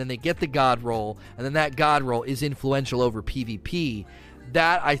after it, and then they get the god roll, and then that god roll is influential over PvP,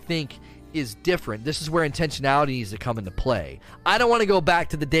 that, I think, is different. This is where intentionality needs to come into play. I don't want to go back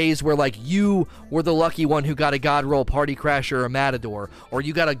to the days where, like, you were the lucky one who got a god roll Party Crasher or Matador, or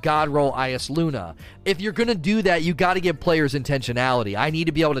you got a god roll IS Luna. If you're going to do that, you got to give players intentionality. I need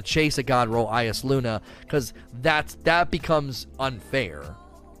to be able to chase a god roll IS Luna, because that becomes unfair.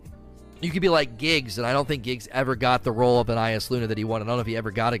 You could be like Giggs, and I don't think Giggs ever got the roll of an IS Luna that he wanted. I don't know if he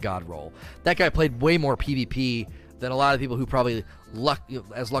ever got a god roll. That guy played way more PvP than a lot of people who probably,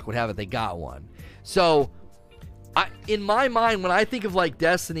 as luck would have it, they got one. So, in my mind, when I think of, like,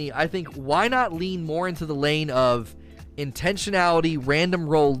 Destiny, I think, why not lean more into the lane of intentionality, random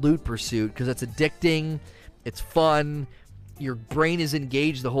roll, loot pursuit, because it's addicting, it's fun, your brain is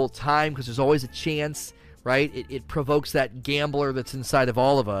engaged the whole time because there's always a chance, right? It provokes that gambler that's inside of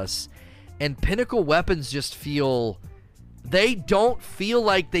all of us. And pinnacle weapons just they don't feel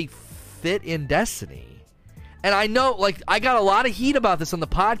like they fit in Destiny. And I know, like, I got a lot of heat about this on the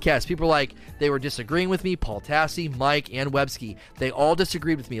podcast. People were like, they were disagreeing with me. Paul Tassi, Mike, and Websky. They all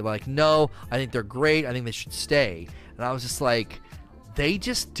disagreed with me. Like, no, I think they're great. I think they should stay. And I was just like, they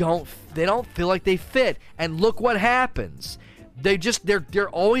don't feel like they fit. And look what happens. They're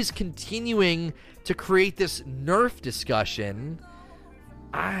always continuing to create this nerf discussion.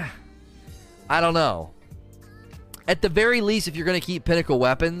 I don't know. At the very least, if you're going to keep pinnacle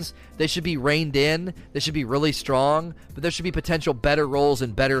weapons, they should be reined in. They should be really strong, but there should be potential better rolls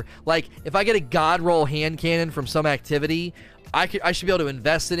and better. Like, if I get a god roll hand cannon from some activity, I should be able to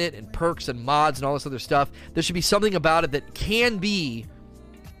invest in it and perks and mods and all this other stuff. There should be something about it that can be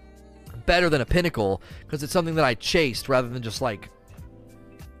better than a pinnacle because it's something that I chased rather than just, like,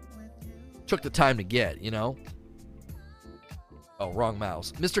 took the time to get, you know? Oh, wrong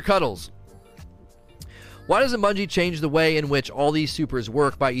mouse. Mr. Cuddles. Why doesn't Bungie change the way in which all these supers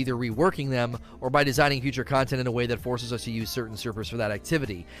work by either reworking them or by designing future content in a way that forces us to use certain supers for that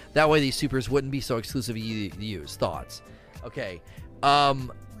activity? That way these supers wouldn't be so exclusively used. Thoughts? Okay.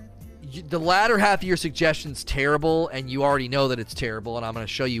 The latter half of your suggestion's terrible, and you already know that it's terrible, and I'm going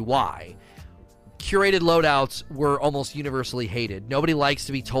to show you why. curated loadouts were almost universally hated. Nobody likes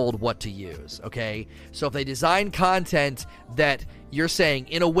to be told what to use, okay? So if they design content that you're saying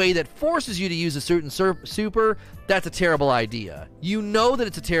in a way that forces you to use a certain super, that's a terrible idea. You know that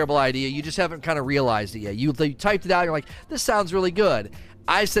it's a terrible idea. You just haven't kind of realized it yet. You typed it out. You're like, this sounds really good.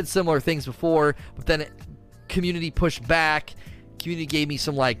 I've said similar things before, but then community pushed back. Community gave me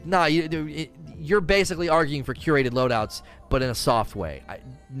some like, nah, you're basically arguing for curated loadouts, but in a soft way.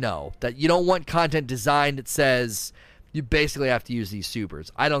 No, that you don't want content designed that says you basically have to use these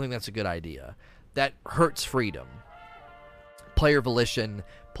supers. I don't think that's a good idea. That hurts freedom, player volition,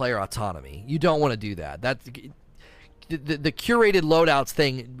 player autonomy. You don't want to do that. The curated loadouts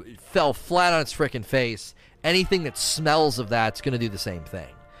thing fell flat on its frickin' face. Anything that smells of that's going to do the same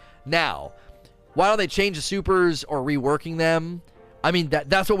thing. Now, why don't they change the supers or reworking them? I mean,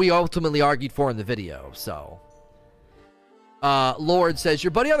 that's what we ultimately argued for in the video, so. Lord says,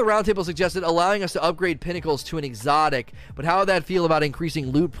 your buddy on the roundtable suggested allowing us to upgrade pinnacles to an exotic, but how would that feel about increasing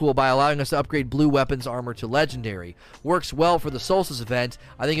loot pool by allowing us to upgrade blue weapons armor to legendary? Works well for the Solstice event.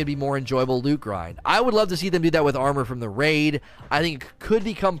 I think it'd be more enjoyable loot grind. I would love to see them do that with armor from the raid. I think it could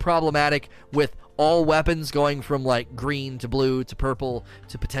become problematic with all weapons going from like green to blue to purple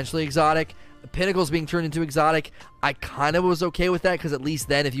to potentially exotic. Pinnacles being turned into exotic, I kind of was okay with that, because at least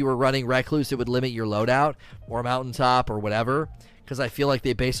then if you were running Recluse, it would limit your loadout, or Mountaintop, or whatever, because I feel like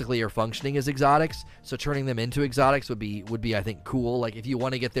they basically are functioning as exotics, so turning them into exotics would be I think, cool. Like, if you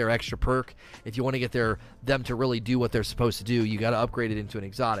want to get their extra perk, if you want to get them to really do what they're supposed to do, you got to upgrade it into an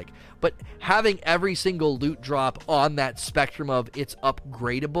exotic. But having every single loot drop on that spectrum of it's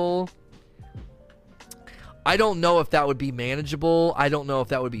upgradable, I don't know if that would be manageable. I don't know if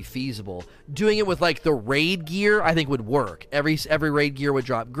that would be feasible. Doing it with like the raid gear, I think would work. Every raid gear would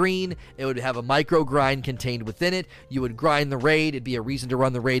drop green. It would have a micro grind contained within it. You would grind the raid. It'd be a reason to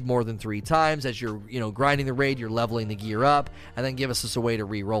run the raid more than 3 times. As you're, grinding the raid, you're leveling the gear up, and then give us just a way to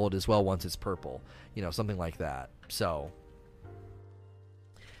re-roll it as well once it's purple. Something like that. So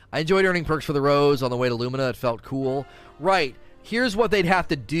I enjoyed earning perks for the Rose on the way to Lumina. It felt cool. Right. Here's what they'd have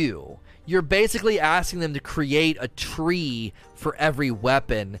to do. You're basically asking them to create a tree for every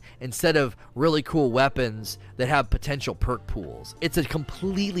weapon instead of really cool weapons that have potential perk pools. It's a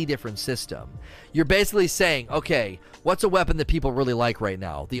completely different system. You're basically saying, okay, what's a weapon that people really like right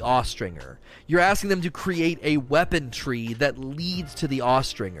now? The Austringer. You're asking them to create a weapon tree that leads to the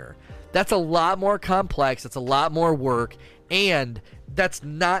Austringer. That's a lot more complex. That's a lot more work. And that's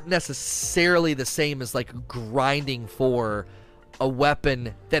not necessarily the same as like grinding for a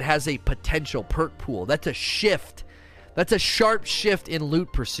weapon that has a potential perk pool. That's a shift. That's a sharp shift in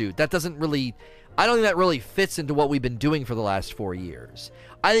loot pursuit. That doesn't really, I don't think that really fits into what we've been doing for the last 4 years.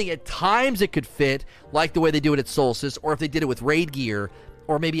 I think at times it could fit, like the way they do it at Solstice, or if they did it with raid gear,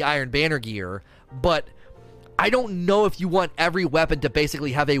 or maybe Iron Banner gear, but I don't know if you want every weapon to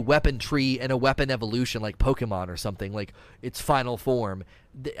basically have a weapon tree and a weapon evolution like Pokemon or something, like its final form.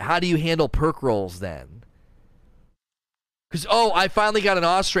 How do you handle perk rolls then? Because, I finally got an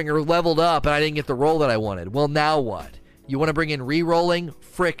Austringer leveled up and I didn't get the roll that I wanted. Well, now what? You want to bring in re-rolling?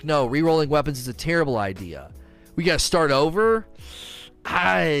 Frick no. Re-rolling weapons is a terrible idea. We got to start over?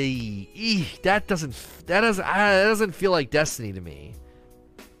 That doesn't feel like Destiny to me.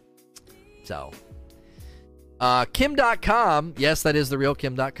 So, Kim.com. Yes, that is the real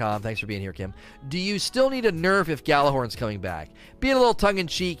Kim.com. Thanks for being here, Kim. Do you still need a nerf if Galahorn's coming back? Being a little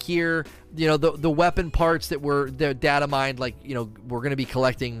tongue-in-cheek here, the weapon parts that were data mined, like, we're going to be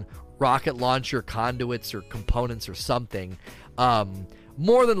collecting rocket launcher conduits or components or something.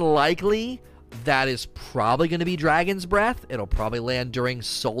 More than likely, that is probably going to be Dragon's Breath. It'll probably land during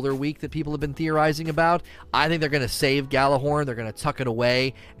Solar Week that people have been theorizing about. I think they're going to save Galahorn. They're going to tuck it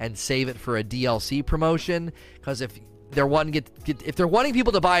away and save it for a DLC promotion. Because if they're wanting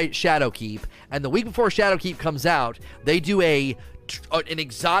people to buy Shadowkeep, and the week before Shadowkeep comes out, they do an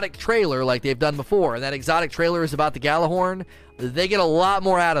exotic trailer like they've done before, and that exotic trailer is about the Galahorn, they get a lot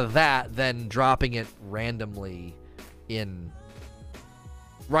more out of that than dropping it randomly in...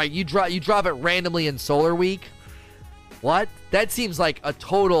 Right, you drop it randomly in Solar Week? What? That seems like a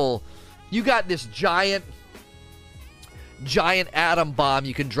total... You got this giant atom bomb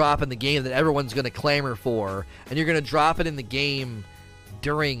you can drop in the game that everyone's going to clamor for, and you're going to drop it in the game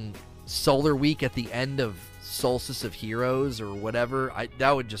during Solar Week at the end of Solstice of Heroes or whatever.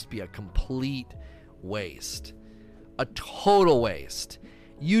 That would just be a complete waste. A total waste.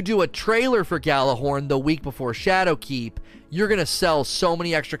 You do a trailer for Galahorn the week before Shadowkeep, you're going to sell so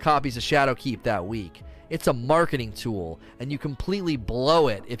many extra copies of Shadowkeep that week. It's a marketing tool, and you completely blow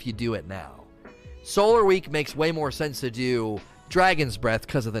it if you do it now. Solar Week makes way more sense to do Dragon's Breath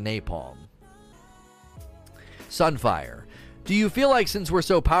because of the napalm. Sunfire. Do you feel like since we're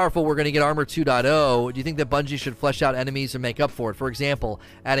so powerful, we're going to get Armor 2.0? Do you think that Bungie should flesh out enemies and make up for it? For example,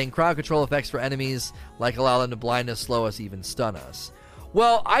 adding crowd control effects for enemies, like allow them to blind us, slow us, even stun us.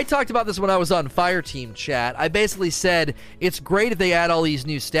 Well, I talked about this when I was on Fireteam chat. I basically said it's great if they add all these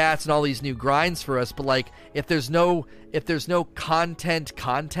new stats and all these new grinds for us, but like if there's no content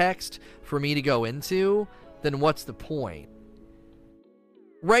context for me to go into, then what's the point?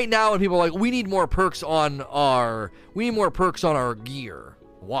 Right now, when people are like, we need more perks on our gear.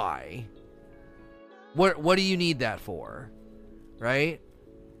 Why? What do you need that for? Right?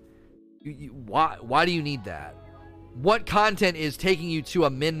 Why do you need that? What content is taking you to a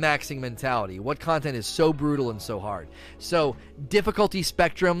min-maxing mentality? What content is so brutal and so hard? So, difficulty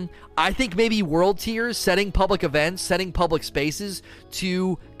spectrum. I think maybe world tiers, setting public events, setting public spaces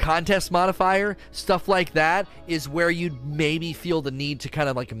to contest modifier, stuff like that is where you'd maybe feel the need to kind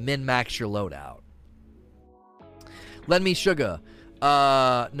of like min-max your loadout. Lend me sugar.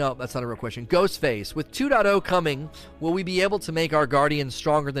 No, that's not a real question. Ghostface, with 2.0 coming, will we be able to make our Guardians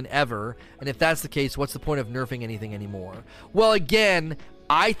stronger than ever? And if that's the case, what's the point of nerfing anything anymore? Well, again,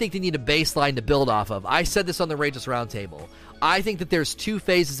 I think they need a baseline to build off of. I said this on the Rageous Roundtable. I think that there's 2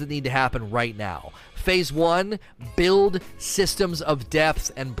 phases that need to happen right now. Phase 1, build systems of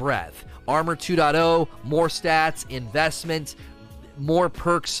depth and breadth. Armor 2.0, more stats, investment, more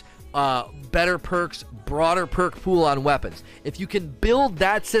perks, better perks, broader perk pool on weapons. If you can build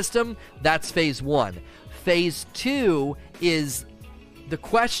that system, that's phase 1. Phase 2 is the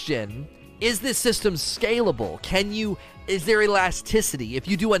question, is this system scalable? Is there elasticity? If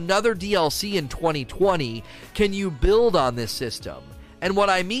you do another DLC in 2020, can you build on this system? And what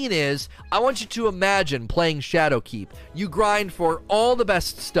I mean is, I want you to imagine playing Shadowkeep. You grind for all the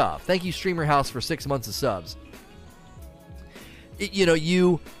best stuff. Thank you, Streamer House, for 6 months of subs.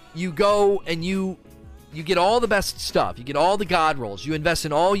 You go and you get all the best stuff. You get all the god rolls. You invest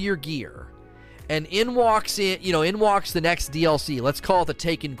in all your gear. And in walks the next DLC. Let's call it the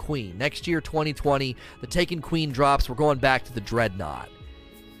Taken Queen. Next year, 2020, the Taken Queen drops. We're going back to the Dreadnought.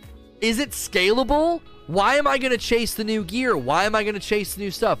 Is it scalable? Why am I going to chase the new gear? Why am I going to chase the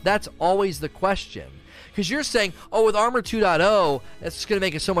new stuff? That's always the question. Because you're saying, oh, with Armor 2.0, that's just going to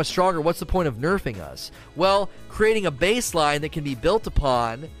make it so much stronger. What's the point of nerfing us? Well, creating a baseline that can be built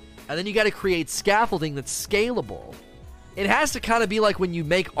upon, and then you got to create scaffolding that's scalable. It has to kind of be like when you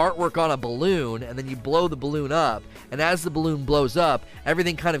make artwork on a balloon, and then you blow the balloon up, and as the balloon blows up,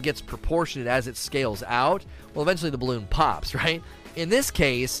 everything kind of gets proportionate as it scales out. Well, eventually the balloon pops, right? In this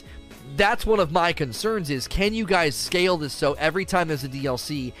case, that's one of my concerns is, can you guys scale this so every time there's a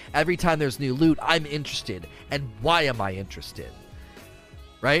DLC, every time there's new loot, I'm interested? And why am I interested?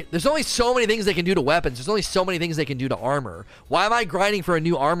 Right? There's only so many things they can do to weapons. There's only so many things they can do to armor. Why am I grinding for a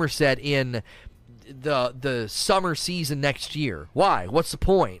new armor set in the summer season next year? Why? What's the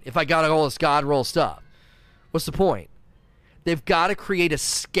point if I got all this god roll stuff? What's the point? They've got to create a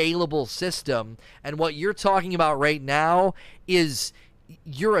scalable system, and what you're talking about right now is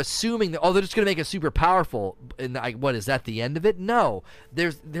you're assuming that, oh, they're just going to make it super powerful, and what, is that the end of it? No.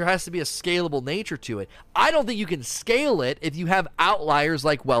 There has to be a scalable nature to it. I don't think you can scale it if you have outliers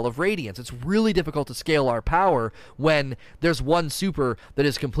like Well of Radiance. It's really difficult to scale our power when there's one super that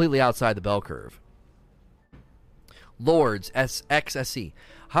is completely outside the bell curve. Lords, XSC.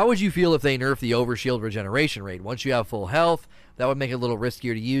 How would you feel if they nerfed the overshield regeneration rate? Once you have full health, that would make it a little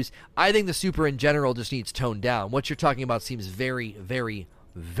riskier to use. I think the super in general just needs toned down. What you're talking about seems very, very,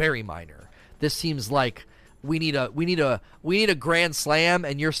 very minor. This seems like we need a grand slam,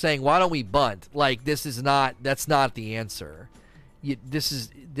 and you're saying, why don't we bunt? Like, that's not the answer. This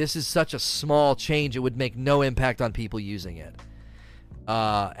is such a small change, it would make no impact on people using it.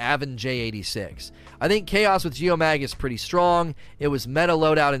 Avon J86. I think Chaos with Geomag is pretty strong. It was meta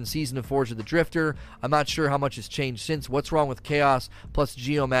loadout in Season of Forge of the Drifter. I'm not sure how much has changed since. What's wrong with Chaos? Plus,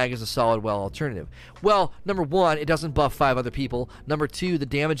 Geomag is a solid well alternative. Well, number one, it doesn't buff 5 other people. Number 2, the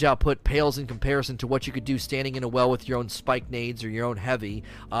damage output pales in comparison to what you could do standing in a well with your own spike nades or your own heavy.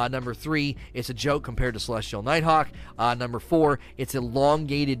 Number 3, it's a joke compared to Celestial Nighthawk. Number 4, it's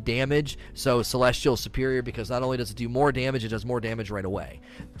elongated damage, so Celestial is superior because not only does it do more damage, it does more damage right away.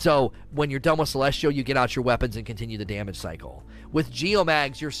 So when you're done with Celestial, you get out your weapons and continue the damage cycle. With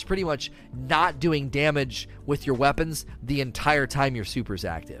Geomags, you're pretty much not doing damage with your weapons the entire time your super's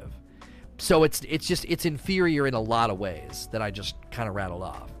active. So it's inferior in a lot of ways that I just kind of rattled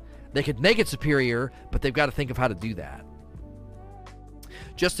off. They could make it superior, but they've got to think of how to do that.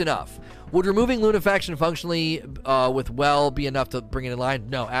 Just enough. Would removing Lunafaction functionally with Well be enough to bring it in line?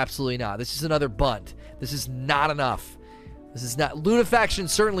 No, absolutely not. This is another bunt. This is not enough. This is not... Lunafaction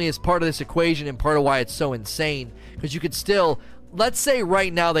certainly is part of this equation and part of why it's so insane, because you could still... Let's say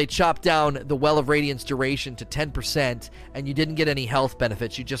right now they chop down the Well of Radiance duration to 10% and you didn't get any health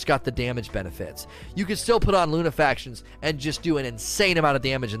benefits, you just got the damage benefits. You could still put on Lunafactions and just do an insane amount of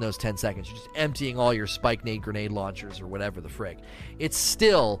damage in those 10 seconds. You're just emptying all your spike nade grenade launchers or whatever the frick. It's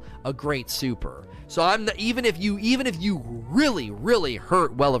still a great super. So even if you really, really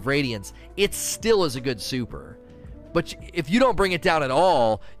hurt Well of Radiance, it still is a good super. But if you don't bring it down at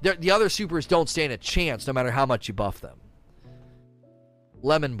all, the other supers don't stand a chance no matter how much you buff them.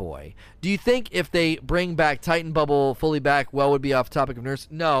 Lemon Boy. Do you think if they bring back Titan Bubble fully back, Well would be off topic of Nurse?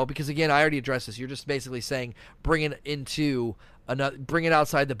 No, because again, I already addressed this. You're just basically saying bring it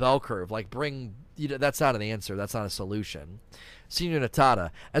outside the bell curve. Like that's not an answer. That's not a solution. Senior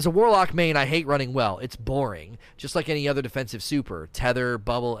Natata. As a Warlock main, I hate running Well. It's boring. Just like any other defensive super. Tether,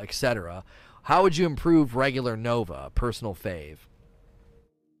 Bubble, etc. How would you improve regular Nova? Personal fave.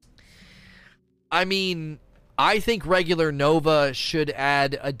 I mean... I think regular Nova should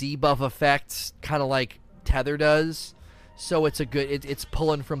add a debuff effect, kind of like Tether does. So it's it's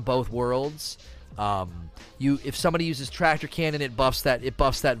pulling from both worlds. If somebody uses Tractor Cannon, it buffs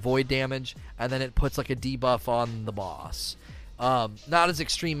that void damage, and then it puts like a debuff on the boss. Not as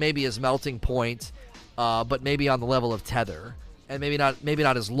extreme maybe as Melting Point, but maybe on the level of Tether, and maybe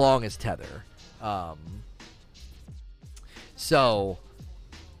not as long as Tether. So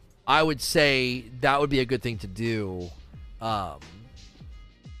I would say that would be a good thing to do.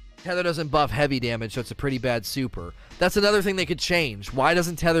 Tether doesn't buff heavy damage, so it's a pretty bad super. That's another thing they could change. Why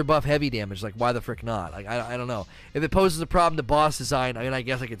doesn't Tether buff heavy damage? Like, why the frick not? Like, I don't know. If it poses a problem to boss design, I mean, I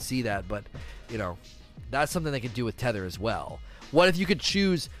guess I could see that, but, you know, that's something they could do with Tether as well. What if you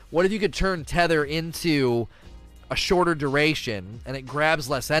could turn Tether into a shorter duration, and it grabs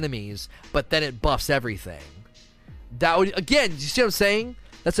less enemies, but then it buffs everything? That would, again, you see what I'm saying?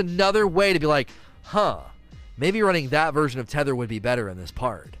 That's another way to be like, maybe running that version of Tether would be better in this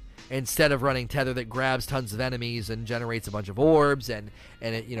part, instead of running Tether that grabs tons of enemies and generates a bunch of orbs and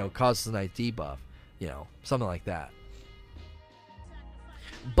it, you know, causes a nice debuff. You know, something like that.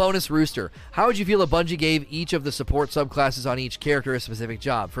 Bonus Rooster. How would you feel if Bungie gave each of the support subclasses on each character a specific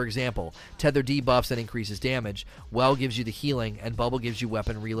job? For example, Tether debuffs and increases damage, Well gives you the healing, and Bubble gives you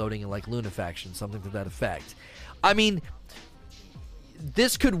weapon reloading and like Lunafaction, something to that effect. I mean,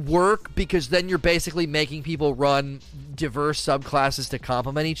 this could work because then you're basically making people run diverse subclasses to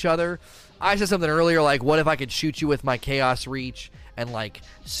complement each other. I said something earlier like, what if I could shoot you with my Chaos Reach and like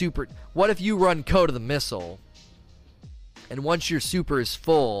super... What if you run Code of the Missile, and once your super is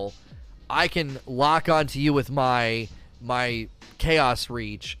full, I can lock onto you with my Chaos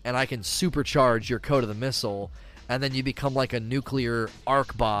Reach, and I can supercharge your Code of the Missile, and then you become like a nuclear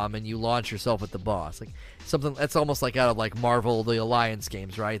arc bomb, and you launch yourself at the boss. Like something that's almost like out of like Marvel, the Alliance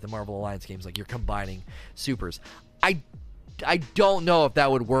games, right? The Marvel Alliance games, like you're combining supers. I don't know if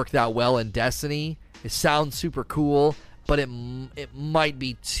that would work that well in Destiny. It sounds super cool, but it might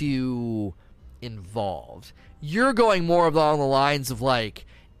be too involved. You're going more along the lines of like,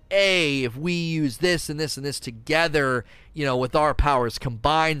 hey, if we use this and this and this together, you know, with our powers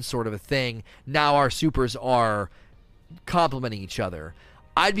combined sort of a thing, now our supers are complementing each other.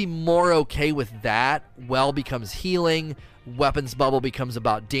 I'd be more okay with that. Well becomes healing, weapons bubble becomes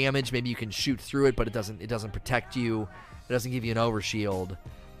about damage. Maybe you can shoot through it, but it doesn't protect you. It doesn't give you an overshield.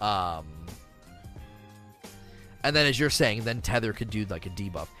 And then, as you're saying, then Tether could do like a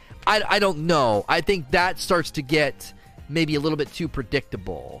debuff. I don't know. I think that starts to get maybe a little bit too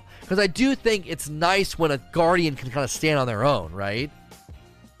predictable, because I do think it's nice when a Guardian can kind of stand on their own, right?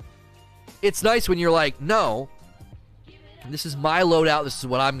 It's nice when you're like, no, this is my loadout, this is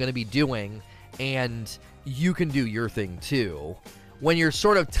what I'm going to be doing, and you can do your thing too. When you're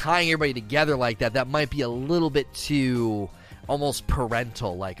sort of tying everybody together like that, that might be a little bit too almost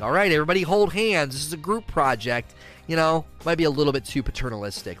parental, like, all right, everybody hold hands, this is a group project, you know, might be a little bit too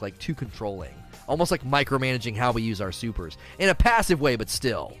paternalistic, like too controlling, almost like micromanaging how we use our supers, in a passive way, but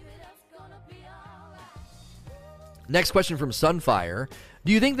still. Next question from Sunfire.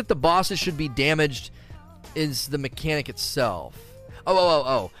 Do you think that the bosses should be damaged is the mechanic itself?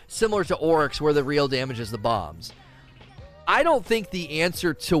 Similar to Oryx, where the real damage is the bombs. I don't think the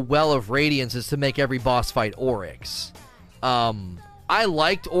answer to Well of Radiance is to make every boss fight Oryx. I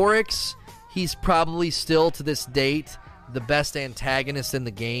liked Oryx. He's probably still, to this date, the best antagonist in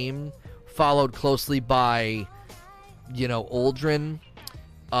the game, followed closely by, you know, Uldren.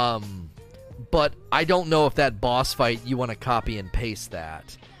 But I don't know if that boss fight, you want to copy and paste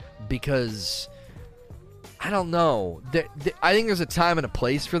that, because I don't know. I think there's a time and a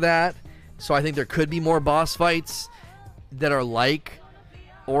place for that, so I think there could be more boss fights. that are like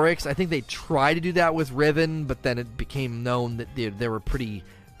Oryx. I think they try to do that with Riven, but then it became known that there were pretty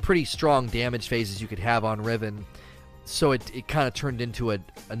strong damage phases you could have on Riven, so it kind of turned into a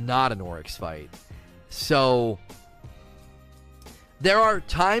not an Oryx fight. So there are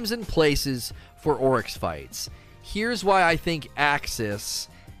times and places for Oryx fights. Here's why I think Axis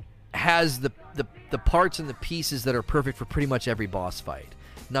has the parts and the pieces that are perfect for pretty much every boss fight.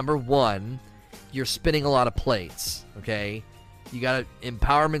 Number one, you're spinning a lot of plates, okay?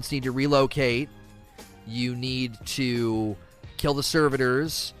 Empowerments need to relocate. You need to kill the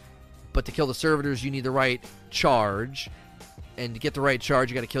servitors, but to kill the servitors, you need the right charge. And to get the right charge,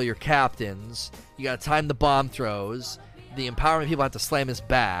 you got to kill your captains. You got to time the bomb throws. The empowerment people have to slam his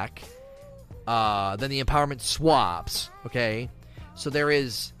back. Then the empowerment swaps, okay? So there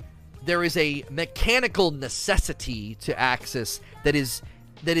is a mechanical necessity to Axis that is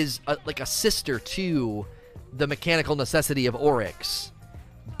like a sister to the mechanical necessity of Oryx.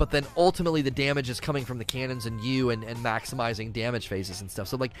 But then ultimately the damage is coming from the cannons and maximizing damage phases and stuff.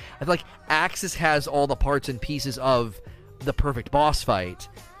 So like I feel like Axis has all the parts and pieces of the perfect boss fight.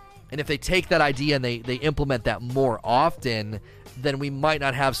 And if they take that idea and they implement that more often, then we might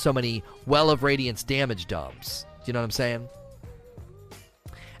not have so many Well of Radiance damage dumps. Do you know what I'm saying?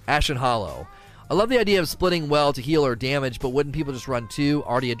 Ashen Hollow. I love the idea of splitting well to heal or damage, but wouldn't people just run two?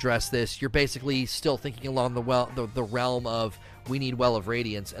 Already addressed this. You're basically still thinking along the realm of we need Well of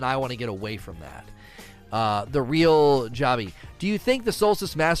Radiance, and I want to get away from that. The real Javi. Do you think the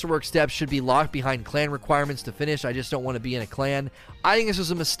Solstice Masterwork steps should be locked behind clan requirements to finish? I just don't want to be in a clan. I think this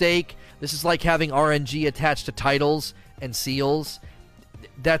was a mistake. This is like having RNG attached to titles and seals.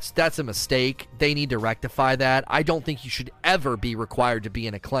 That's a mistake. They need to rectify that. I don't think you should ever be required to be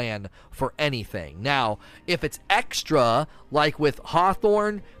in a clan for anything. Now, if it's extra, like with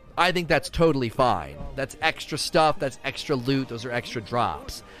Hawthorne, I think that's totally fine. That's extra stuff. That's extra loot. Those are extra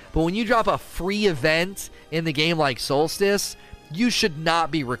drops. But when you drop a free event in the game like Solstice, you should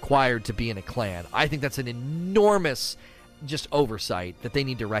not be required to be in a clan. I think that's an enormous just oversight that they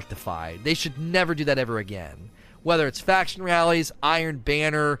need to rectify. They should never do that ever again. Whether it's faction rallies, Iron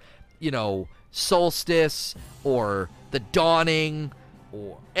Banner, Solstice, or the Dawning,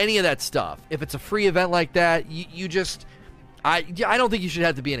 or any of that stuff. If it's a free event like that, I don't think you should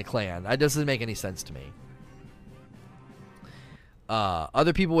have to be in a clan. That doesn't make any sense to me.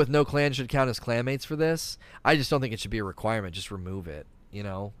 Other people with no clan should count as clanmates for this. I just don't think it should be a requirement. Just remove it.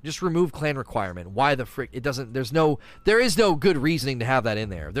 Just remove clan requirement. Why the frick? It doesn't. There is no good reasoning to have that in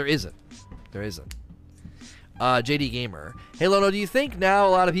there. There isn't. JD Gamer. Hey, Lono, do you think now a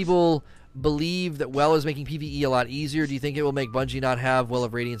lot of people believe that Well is making PvE a lot easier? Do you think it will make Bungie not have Well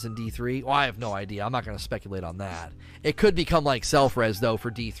of Radiance in D3? Well, I have no idea. I'm not going to speculate on that. It could become like self-res, though,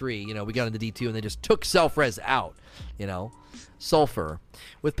 for D3. We got into D2 and they just took self-res out, Sulfur.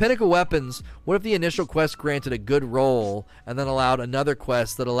 With Pinnacle Weapons, what if the initial quest granted a good roll and then allowed another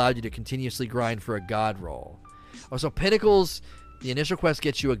quest that allowed you to continuously grind for a god roll? Oh, so Pinnacles, the initial quest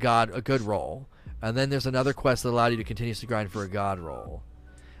gets you a good roll. And then there's another quest that allowed you to continuously grind for a god roll.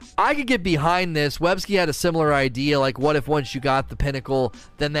 I could get behind this. Websky had a similar idea, like what if once you got the pinnacle,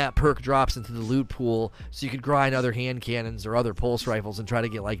 then that perk drops into the loot pool, so you could grind other hand cannons or other pulse rifles and try to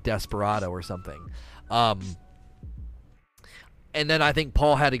get like Desperado or something. And then I think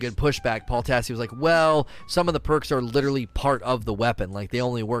Paul had a good pushback. Paul Tassi was like, well, some of the perks are literally part of the weapon. Like, they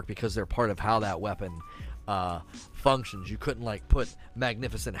only work because they're part of how that weapon functions. You couldn't like put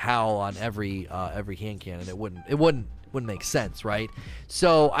Magnificent Howl on every hand cannon. It wouldn't make sense, right?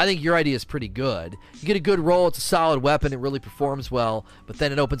 So I think your idea is pretty good. You get a good roll, it's a solid weapon, it really performs well, but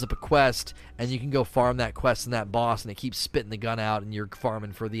then it opens up a quest and you can go farm that quest and that boss and it keeps spitting the gun out and you're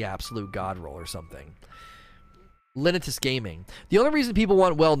farming for the absolute god roll or something. Linitus Gaming. The only reason people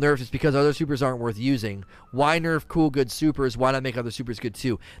want Well nerfed is because other supers aren't worth using. Why nerf cool, good supers? Why not make other supers good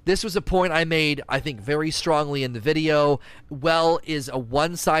too? This was a point I made, I think, very strongly in the video. Well is a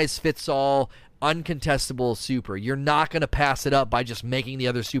one-size-fits-all, uncontestable super. You're not going to pass it up by just making the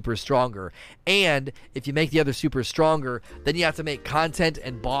other super stronger. And if you make the other super stronger, then you have to make content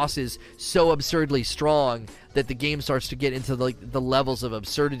and bosses so absurdly strong that the game starts to get into the levels of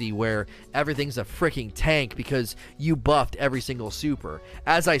absurdity where everything's a freaking tank because you buffed every single super.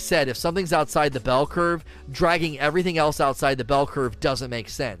 As I said, if something's outside the bell curve, dragging everything else outside the bell curve doesn't make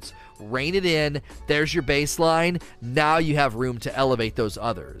sense. Rein it in, there's your baseline, now you have room to elevate those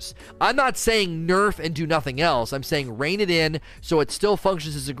others. I'm not saying nerf and do nothing else, I'm saying rein it in so it still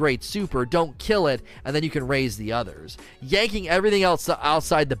functions as a great super, don't kill it, and then you can raise the others. Yanking everything else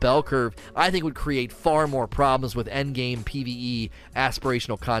outside the bell curve, I think would create far more problems with endgame PvE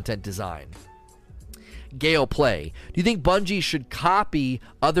aspirational content design. Gale Play. Do you think Bungie should copy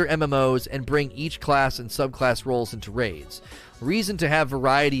other MMOs and bring each class and subclass roles into raids? Reason to have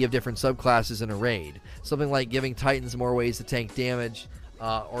variety of different subclasses in a raid. Something like giving Titans more ways to tank damage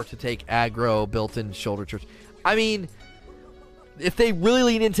or to take aggro, built-in shoulder charge. I mean, if they really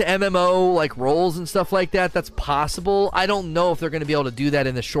lean into MMO like roles and stuff like that, that's possible. I don't know if they're going to be able to do that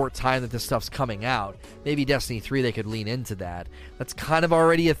in the short time that this stuff's coming out. Maybe Destiny 3 they could lean into that. That's kind of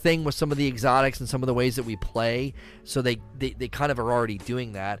already a thing with some of the exotics and some of the ways that we play. So they kind of are already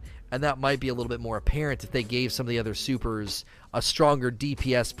doing that. And that might be a little bit more apparent if they gave some of the other supers a stronger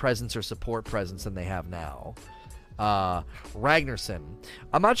DPS presence or support presence than they have now. Ragnarsson.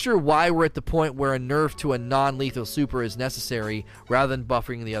 I'm not sure why we're at the point where a nerf to a non-lethal super is necessary rather than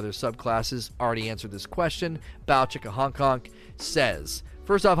buffering the other subclasses. Already answered this question. Balchika Hong Kong says,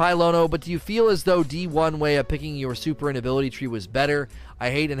 first off, hi Lono, but do you feel as though D1 way of picking your super and ability tree was better? I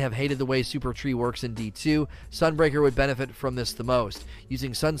hate and have hated the way super tree works in D2. Sunbreaker would benefit from this the most.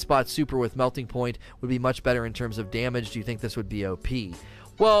 Using Sunspot super with Melting Point would be much better in terms of damage. Do you think this would be OP?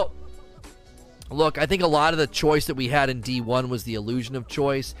 Well, look, I think a lot of the choice that we had in D1 was the illusion of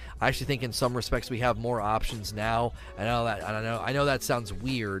choice. I actually think in some respects we have more options now. I know that sounds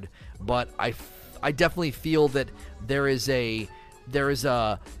weird, but I definitely feel that there is a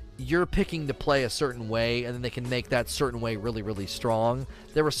you're picking to play a certain way, and then they can make that certain way really, really strong.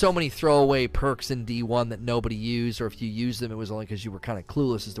 There were so many throwaway perks in D1 that nobody used, or if you used them, it was only because you were kind of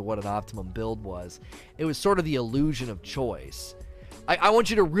clueless as to what an optimum build was. It was sort of the illusion of choice. I want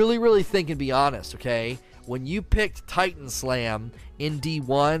you to really, really think and be honest, okay? When you picked Titan Slam in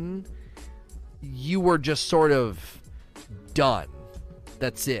D1, you were just sort of done.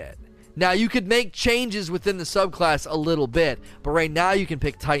 That's it. Now, you could make changes within the subclass a little bit, but right now you can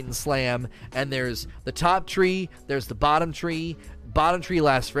pick Titan Slam, and there's the top tree, there's the bottom tree. Bottom tree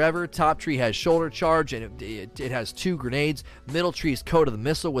lasts forever. Top tree has shoulder charge, and it has 2 grenades. Middle tree is Code of the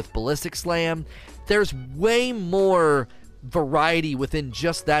Missile with Ballistic Slam. There's way more variety within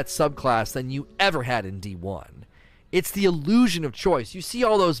just that subclass than you ever had in D1. It's the illusion of choice. You see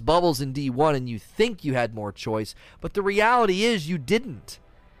all those bubbles in D1 and you think you had more choice, but the reality is you didn't.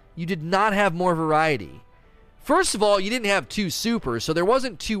 You did not have more variety. First of all, you didn't have 2 supers, so there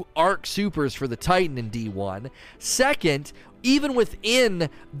wasn't 2 arc supers for the Titan in D1. Second, even within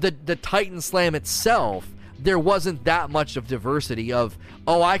the Titan Slam itself, there wasn't that much of diversity of,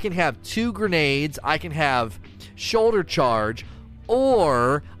 oh, I can have 2 grenades, I can have shoulder charge,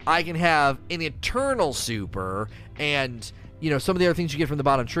 or I can have an eternal super and, some of the other things you get from the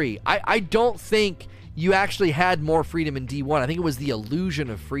bottom tree. I don't think you actually had more freedom in D1. I think it was the illusion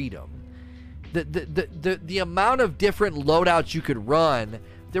of freedom. The amount of different loadouts you could run,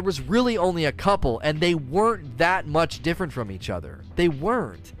 there was really only a couple, and they weren't that much different from each other. They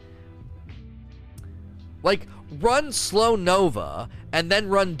weren't. Like, run Slow Nova and then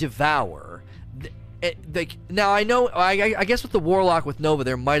run Devour. Now, I know, I guess with the Warlock with Nova,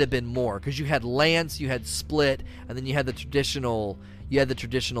 there might have been more, because you had Lance, you had Split, and then you had the traditional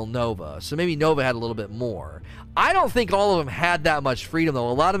Nova. So maybe Nova had a little bit more. I don't think all of them had that much freedom, though.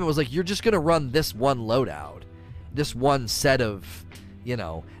 A lot of them was like, you're just going to run this one loadout. This one set of,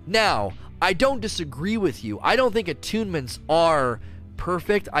 Now, I don't disagree with you. I don't think attunements are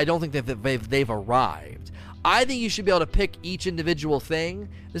perfect. I don't think that they've arrived. I think you should be able to pick each individual thing.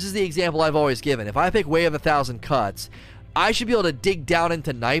 This is the example I've always given. If I pick Way of 1,000 Cuts, I should be able to dig down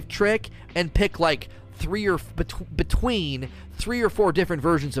into Knife Trick and pick like between 3 or 4 different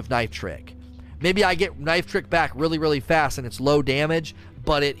versions of Knife Trick. Maybe I get Knife Trick back really, really fast and it's low damage,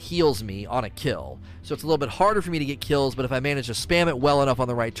 but it heals me on a kill. So it's a little bit harder for me to get kills, but if I manage to spam it well enough on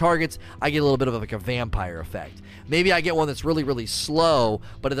the right targets, I get a little bit of like a vampire effect. Maybe I get one that's really, really slow,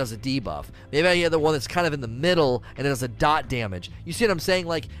 but it does a debuff. Maybe I get the one that's kind of in the middle and it does a dot damage. You see what I'm saying?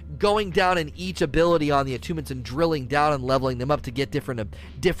 Like, going down in each ability on the attunements and drilling down and leveling them up to get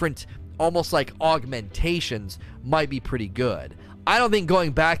different almost like augmentations might be pretty good. I don't think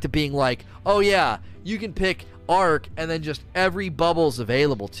going back to being like, oh yeah, you can pick arc and then just every bubble's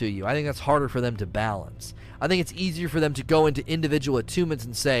available to you. I think that's harder for them to balance. I think it's easier for them to go into individual attunements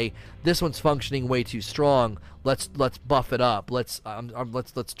and say, this one's functioning way too strong. Let's buff it up. Let's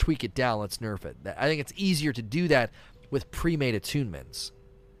tweak it down. Let's nerf it. I think it's easier to do that with pre-made attunements.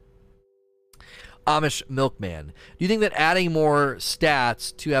 Amish Milkman. Do you think that adding more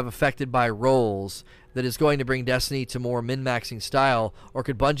stats to have affected by roles that is going to bring Destiny to more min-maxing style, or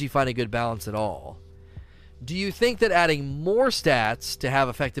could Bungie find a good balance at all? Do you think that adding more stats to have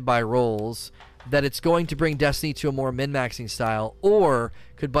affected by roles that it's going to bring Destiny to a more min-maxing style, or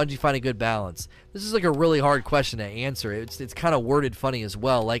could Bungie find a good balance? This is like a really hard question to answer. It's kind of worded funny as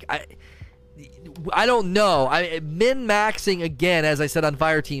well. Like, I don't know. Min-maxing, again, as I said on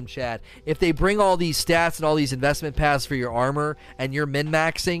Fireteam Chat, if they bring all these stats and all these investment paths for your armor and you're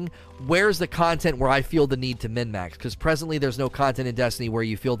min-maxing, where's the content where I feel the need to min-max? Because presently there's no content in Destiny where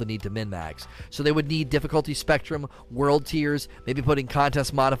you feel the need to min-max. So they would need difficulty spectrum, world tiers, maybe putting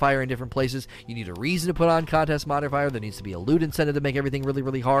contest modifier in different places. You need a reason to put on contest modifier. There needs to be a loot incentive to make everything really,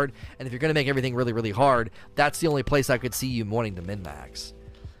 really hard. And if you're going to make everything really, really hard, that's the only place I could see you wanting to min-max.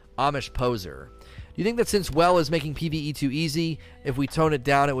 Amish Poser. Do you think that since Well is making PvE too easy, if we tone it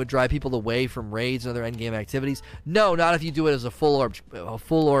down, it would drive people away from raids and other endgame activities? No, not if you do it as a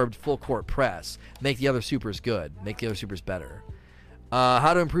full-orbed, full-court press. Make the other supers good. Make the other supers better.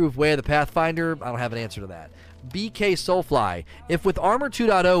 How to improve Way of the Pathfinder? I don't have an answer to that. BK Soulfly. If with Armor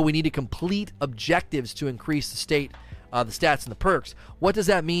 2.0 we need to complete objectives to increase the stats and the perks, what does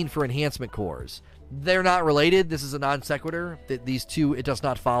that mean for enhancement cores? They're not related. This is a non sequitur. These two, it does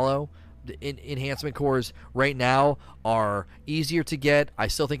not follow. Enhancement cores right now are easier to get. I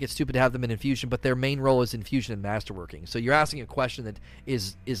still think it's stupid to have them in Infusion, but their main role is Infusion and Masterworking. So you're asking a question that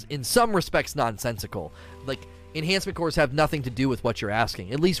is in some respects nonsensical. Like, enhancement cores have nothing to do with what you're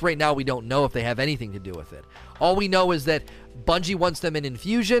asking. At least right now we don't know if they have anything to do with it. All we know is that Bungie wants them in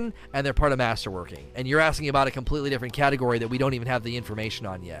Infusion and they're part of Masterworking. And you're asking about a completely different category that we don't even have the information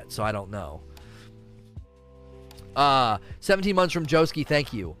on yet. So I don't know. 17 months from Joski,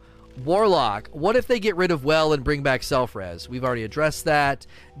 thank you. Warlock, what if they get rid of Well and bring back self-res? We've already addressed that.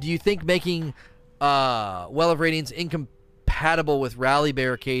 Do you think making Well of Radiance incompatible with Rally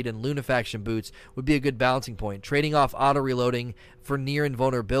Barricade and Lunafaction boots would be a good balancing point, trading off auto-reloading for near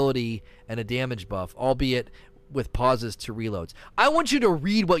invulnerability and a damage buff, albeit with pauses to reloads? I want you to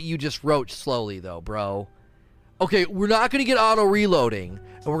read what you just wrote slowly, though, bro. Okay, we're not going to get auto-reloading,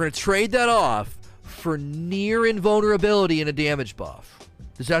 and we're going to trade that off for near invulnerability and a damage buff.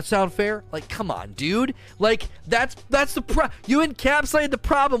 Does that sound fair? Like, come on, dude. Like, that's the you encapsulated the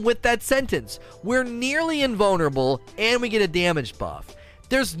problem with that sentence. We're nearly invulnerable and we get a damage buff.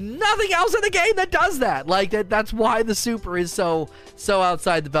 There's nothing else in the game that does that. Like, that's why the super is so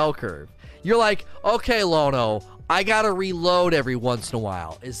outside the bell curve. You're like, okay, Lono, I gotta reload every once in a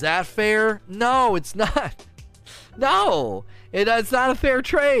while. Is that fair? No, it's not. No, it's not a fair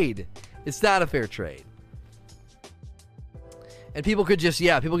trade. It's not a fair trade. And people could just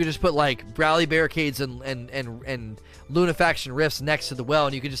put like Rally Barricades and Lunafaction Rifts next to the Well,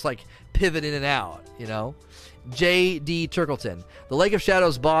 and you could just like pivot in and out, you know? J.D. Turkleton. The Lake of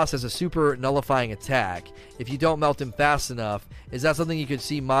Shadows boss has a super nullifying attack. If you don't melt him fast enough, is that something you could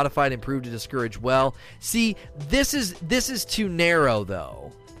see modified and improved to discourage Well? See, this is too narrow,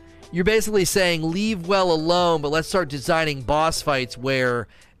 though. You're basically saying leave Well alone, but let's start designing boss fights where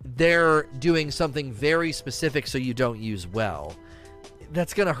they're doing something very specific so you don't use Well.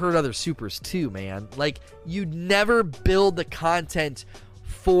 That's going to hurt other supers too, man. Like, you'd never build the content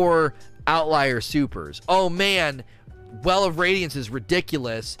for outlier supers. Oh, man, Well of Radiance is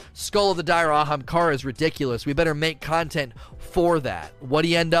ridiculous. Skull of the Dire Ahamkara is ridiculous. We better make content for that. What do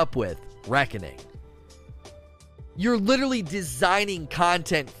you end up with? Reckoning. You're literally designing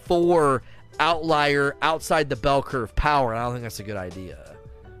content for outlier, outside the bell curve power, and I don't think that's a good idea.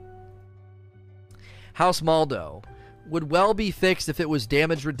 House Maldo. Would Well be fixed if it was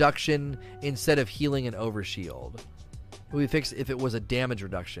damage reduction instead of healing and overshield? It would be fixed if it was a damage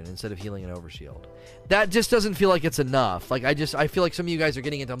reduction instead of healing and overshield. That just doesn't feel like it's enough. Like, I feel like some of you guys are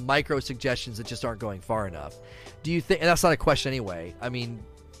getting into micro suggestions that just aren't going far enough. Do you think, and that's not a question anyway, I mean,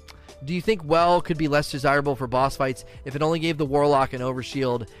 do you think Well could be less desirable for boss fights if it only gave the Warlock an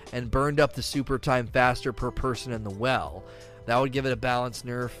overshield and burned up the super time faster per person in the Well? That would give it a balanced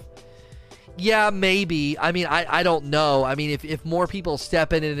nerf. Yeah, maybe. I mean, I don't know. I mean, if more people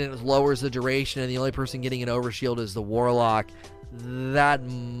step in and it lowers the duration and the only person getting an overshield is the Warlock, that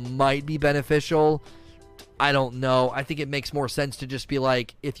might be beneficial. I don't know. I think it makes more sense to just be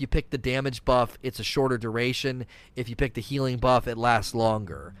like, if you pick the damage buff, it's a shorter duration. If you pick the healing buff, it lasts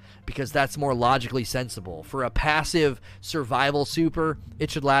longer. Because that's more logically sensible. For a passive survival super, it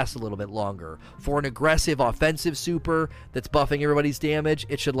should last a little bit longer. For an aggressive offensive super that's buffing everybody's damage,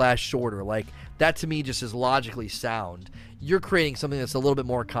 it should last shorter. Like, that to me just is logically sound. You're creating something that's a little bit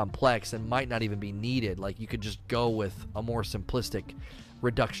more complex and might not even be needed. Like, you could just go with a more simplistic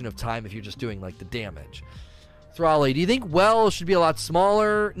reduction of time if you're just doing, like, the damage. Thrally, do you think Well should be a lot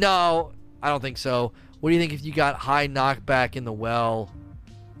smaller? No, I don't think so. What do you think if you got high knockback in the Well,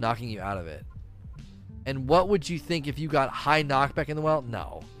 knocking you out of it? And what would you think if you got high knockback in the Well?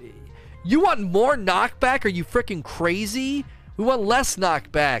 No. You want more knockback? Are you freaking crazy? We want less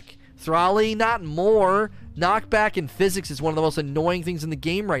knockback. Thrally, not more. Knockback in physics is one of the most annoying things in the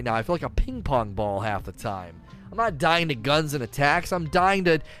game right now. I feel like a ping pong ball half the time. I'm not dying to guns and attacks. I'm dying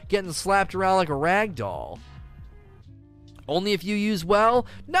to getting slapped around like a rag doll. Only if you use well?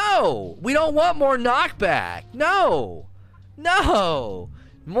 No! We don't want more knockback. No! No!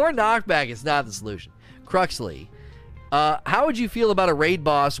 More knockback is not the solution. Cruxley, how would you feel about a raid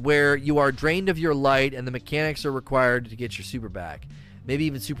boss where you are drained of your light and the mechanics are required to get your super back? Maybe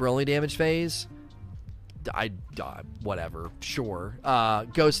even super only damage phase? Whatever, sure.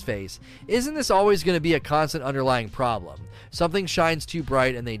 Ghostface, isn't this always going to be a constant underlying problem? Something shines too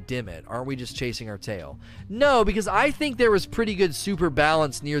bright and they dim it. Aren't we just chasing our tail? No, because I think there was pretty good super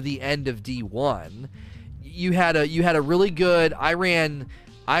balance near the end of D1. You had a really good. I ran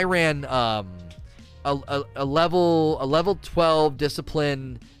a level 12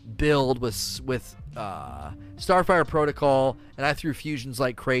 discipline build with Starfire Protocol, and I threw fusions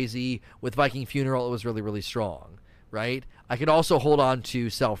like crazy. With Viking Funeral, it was really, really strong, right? I could also hold on to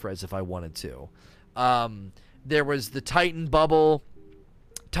self-res if I wanted to. There was the Titan Bubble.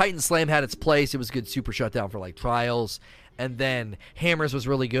 Titan Slam had its place. It was good super shutdown for like trials. And then Hammers was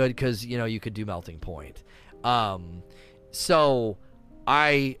really good because, you could do Melting Point. So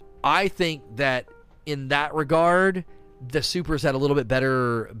I think that in that regard, the supers had a little bit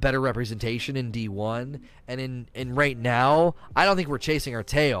better representation in D1, and in right now, I don't think we're chasing our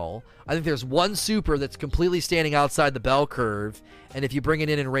tail. I think there's one super that's completely standing outside the bell curve, and if you bring it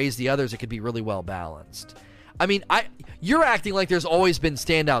in and raise the others, it could be really well balanced. I mean, you're acting like there's always been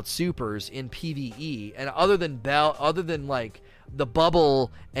standout supers in PvE, and other than like the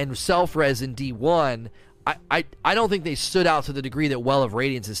bubble and self-res in D1, I don't think they stood out to the degree that Well of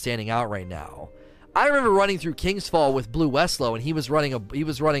Radiance is standing out right now. I remember running through Kingsfall with Blue Westlow, and he was running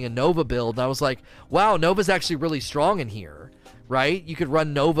a Nova build, and I was like, wow, Nova's actually really strong in here, right? You could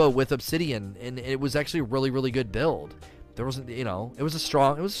run Nova with Obsidian, and it was actually a really, really good build. There wasn't, it was a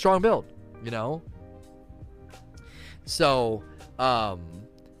strong build, So, I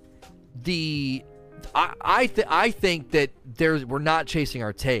think that we're not chasing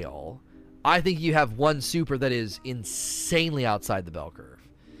our tail. I think you have one super that is insanely outside the bell curve.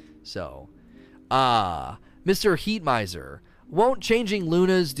 So, Mr. Heat Miser, won't changing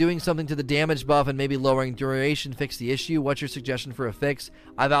Luna's, doing something to the damage buff and maybe lowering duration fix the issue? What's your suggestion for a fix?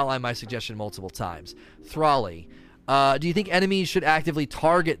 I've outlined my suggestion multiple times. Thrally, do you think enemies should actively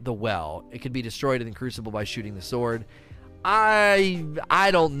target the well? It could be destroyed in the Crucible by shooting the sword. I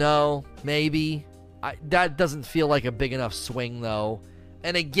don't know. Maybe. That doesn't feel like a big enough swing, though.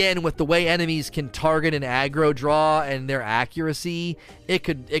 And again, with the way enemies can target an aggro draw and their accuracy, it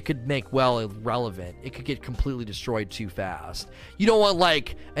could make well irrelevant. It could get completely destroyed too fast. You don't want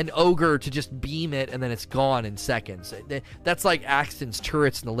like an ogre to just beam it and then it's gone in seconds. That's like Axton's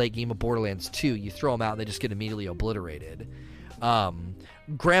turrets in the late game of Borderlands 2. You throw them out and they just get immediately obliterated.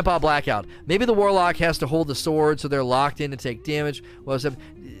 Grandpa Blackout. Maybe the Warlock has to hold the sword so they're locked in to take damage.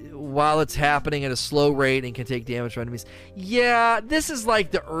 While it's happening at a slow rate and can take damage from enemies. Yeah, this is like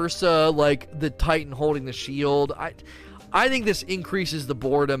the Ursa, like the Titan holding the shield. I think this increases the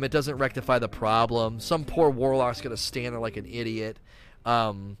boredom. It doesn't rectify the problem. Some poor Warlock's going to stand there like an idiot.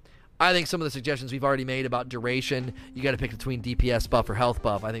 I think some of the suggestions we've already made about duration, you got to pick between DPS buff or health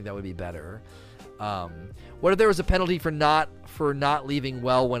buff. I think that would be better. What if there was a penalty for not leaving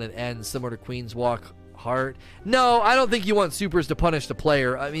well when it ends, similar to Queen's Walk Heart? No, I don't think you want supers to punish the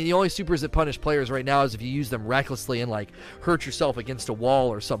player. I mean, the only supers that punish players right now is if you use them recklessly and like hurt yourself against a wall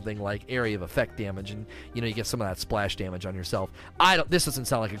or something, like area of effect damage, and you get some of that splash damage on yourself. This doesn't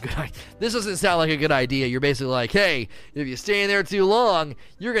sound like a good idea. You're basically like, hey, if you stay in there too long,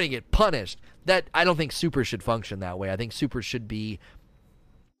 you're gonna get punished. I don't think supers should function that way. I think supers should be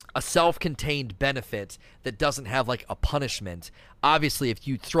a self-contained benefit that doesn't have like a punishment. Obviously, if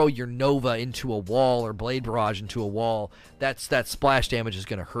you throw your Nova into a wall or Blade Barrage into a wall, that splash damage is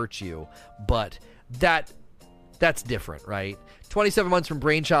going to hurt you. But that's different, right? 27 months from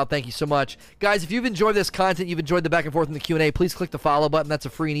Brainchild, thank you so much. Guys, if you've enjoyed this content, you've enjoyed the back and forth in the Q&A, please click the follow button. That's a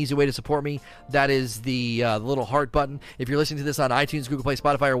free and easy way to support me. That is the little heart button. If you're listening to this on iTunes, Google Play,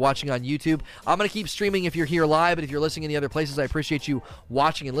 Spotify, or watching on YouTube, I'm going to keep streaming if you're here live, but if you're listening in the other places, I appreciate you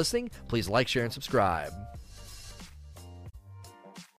watching and listening. Please like, share, and subscribe.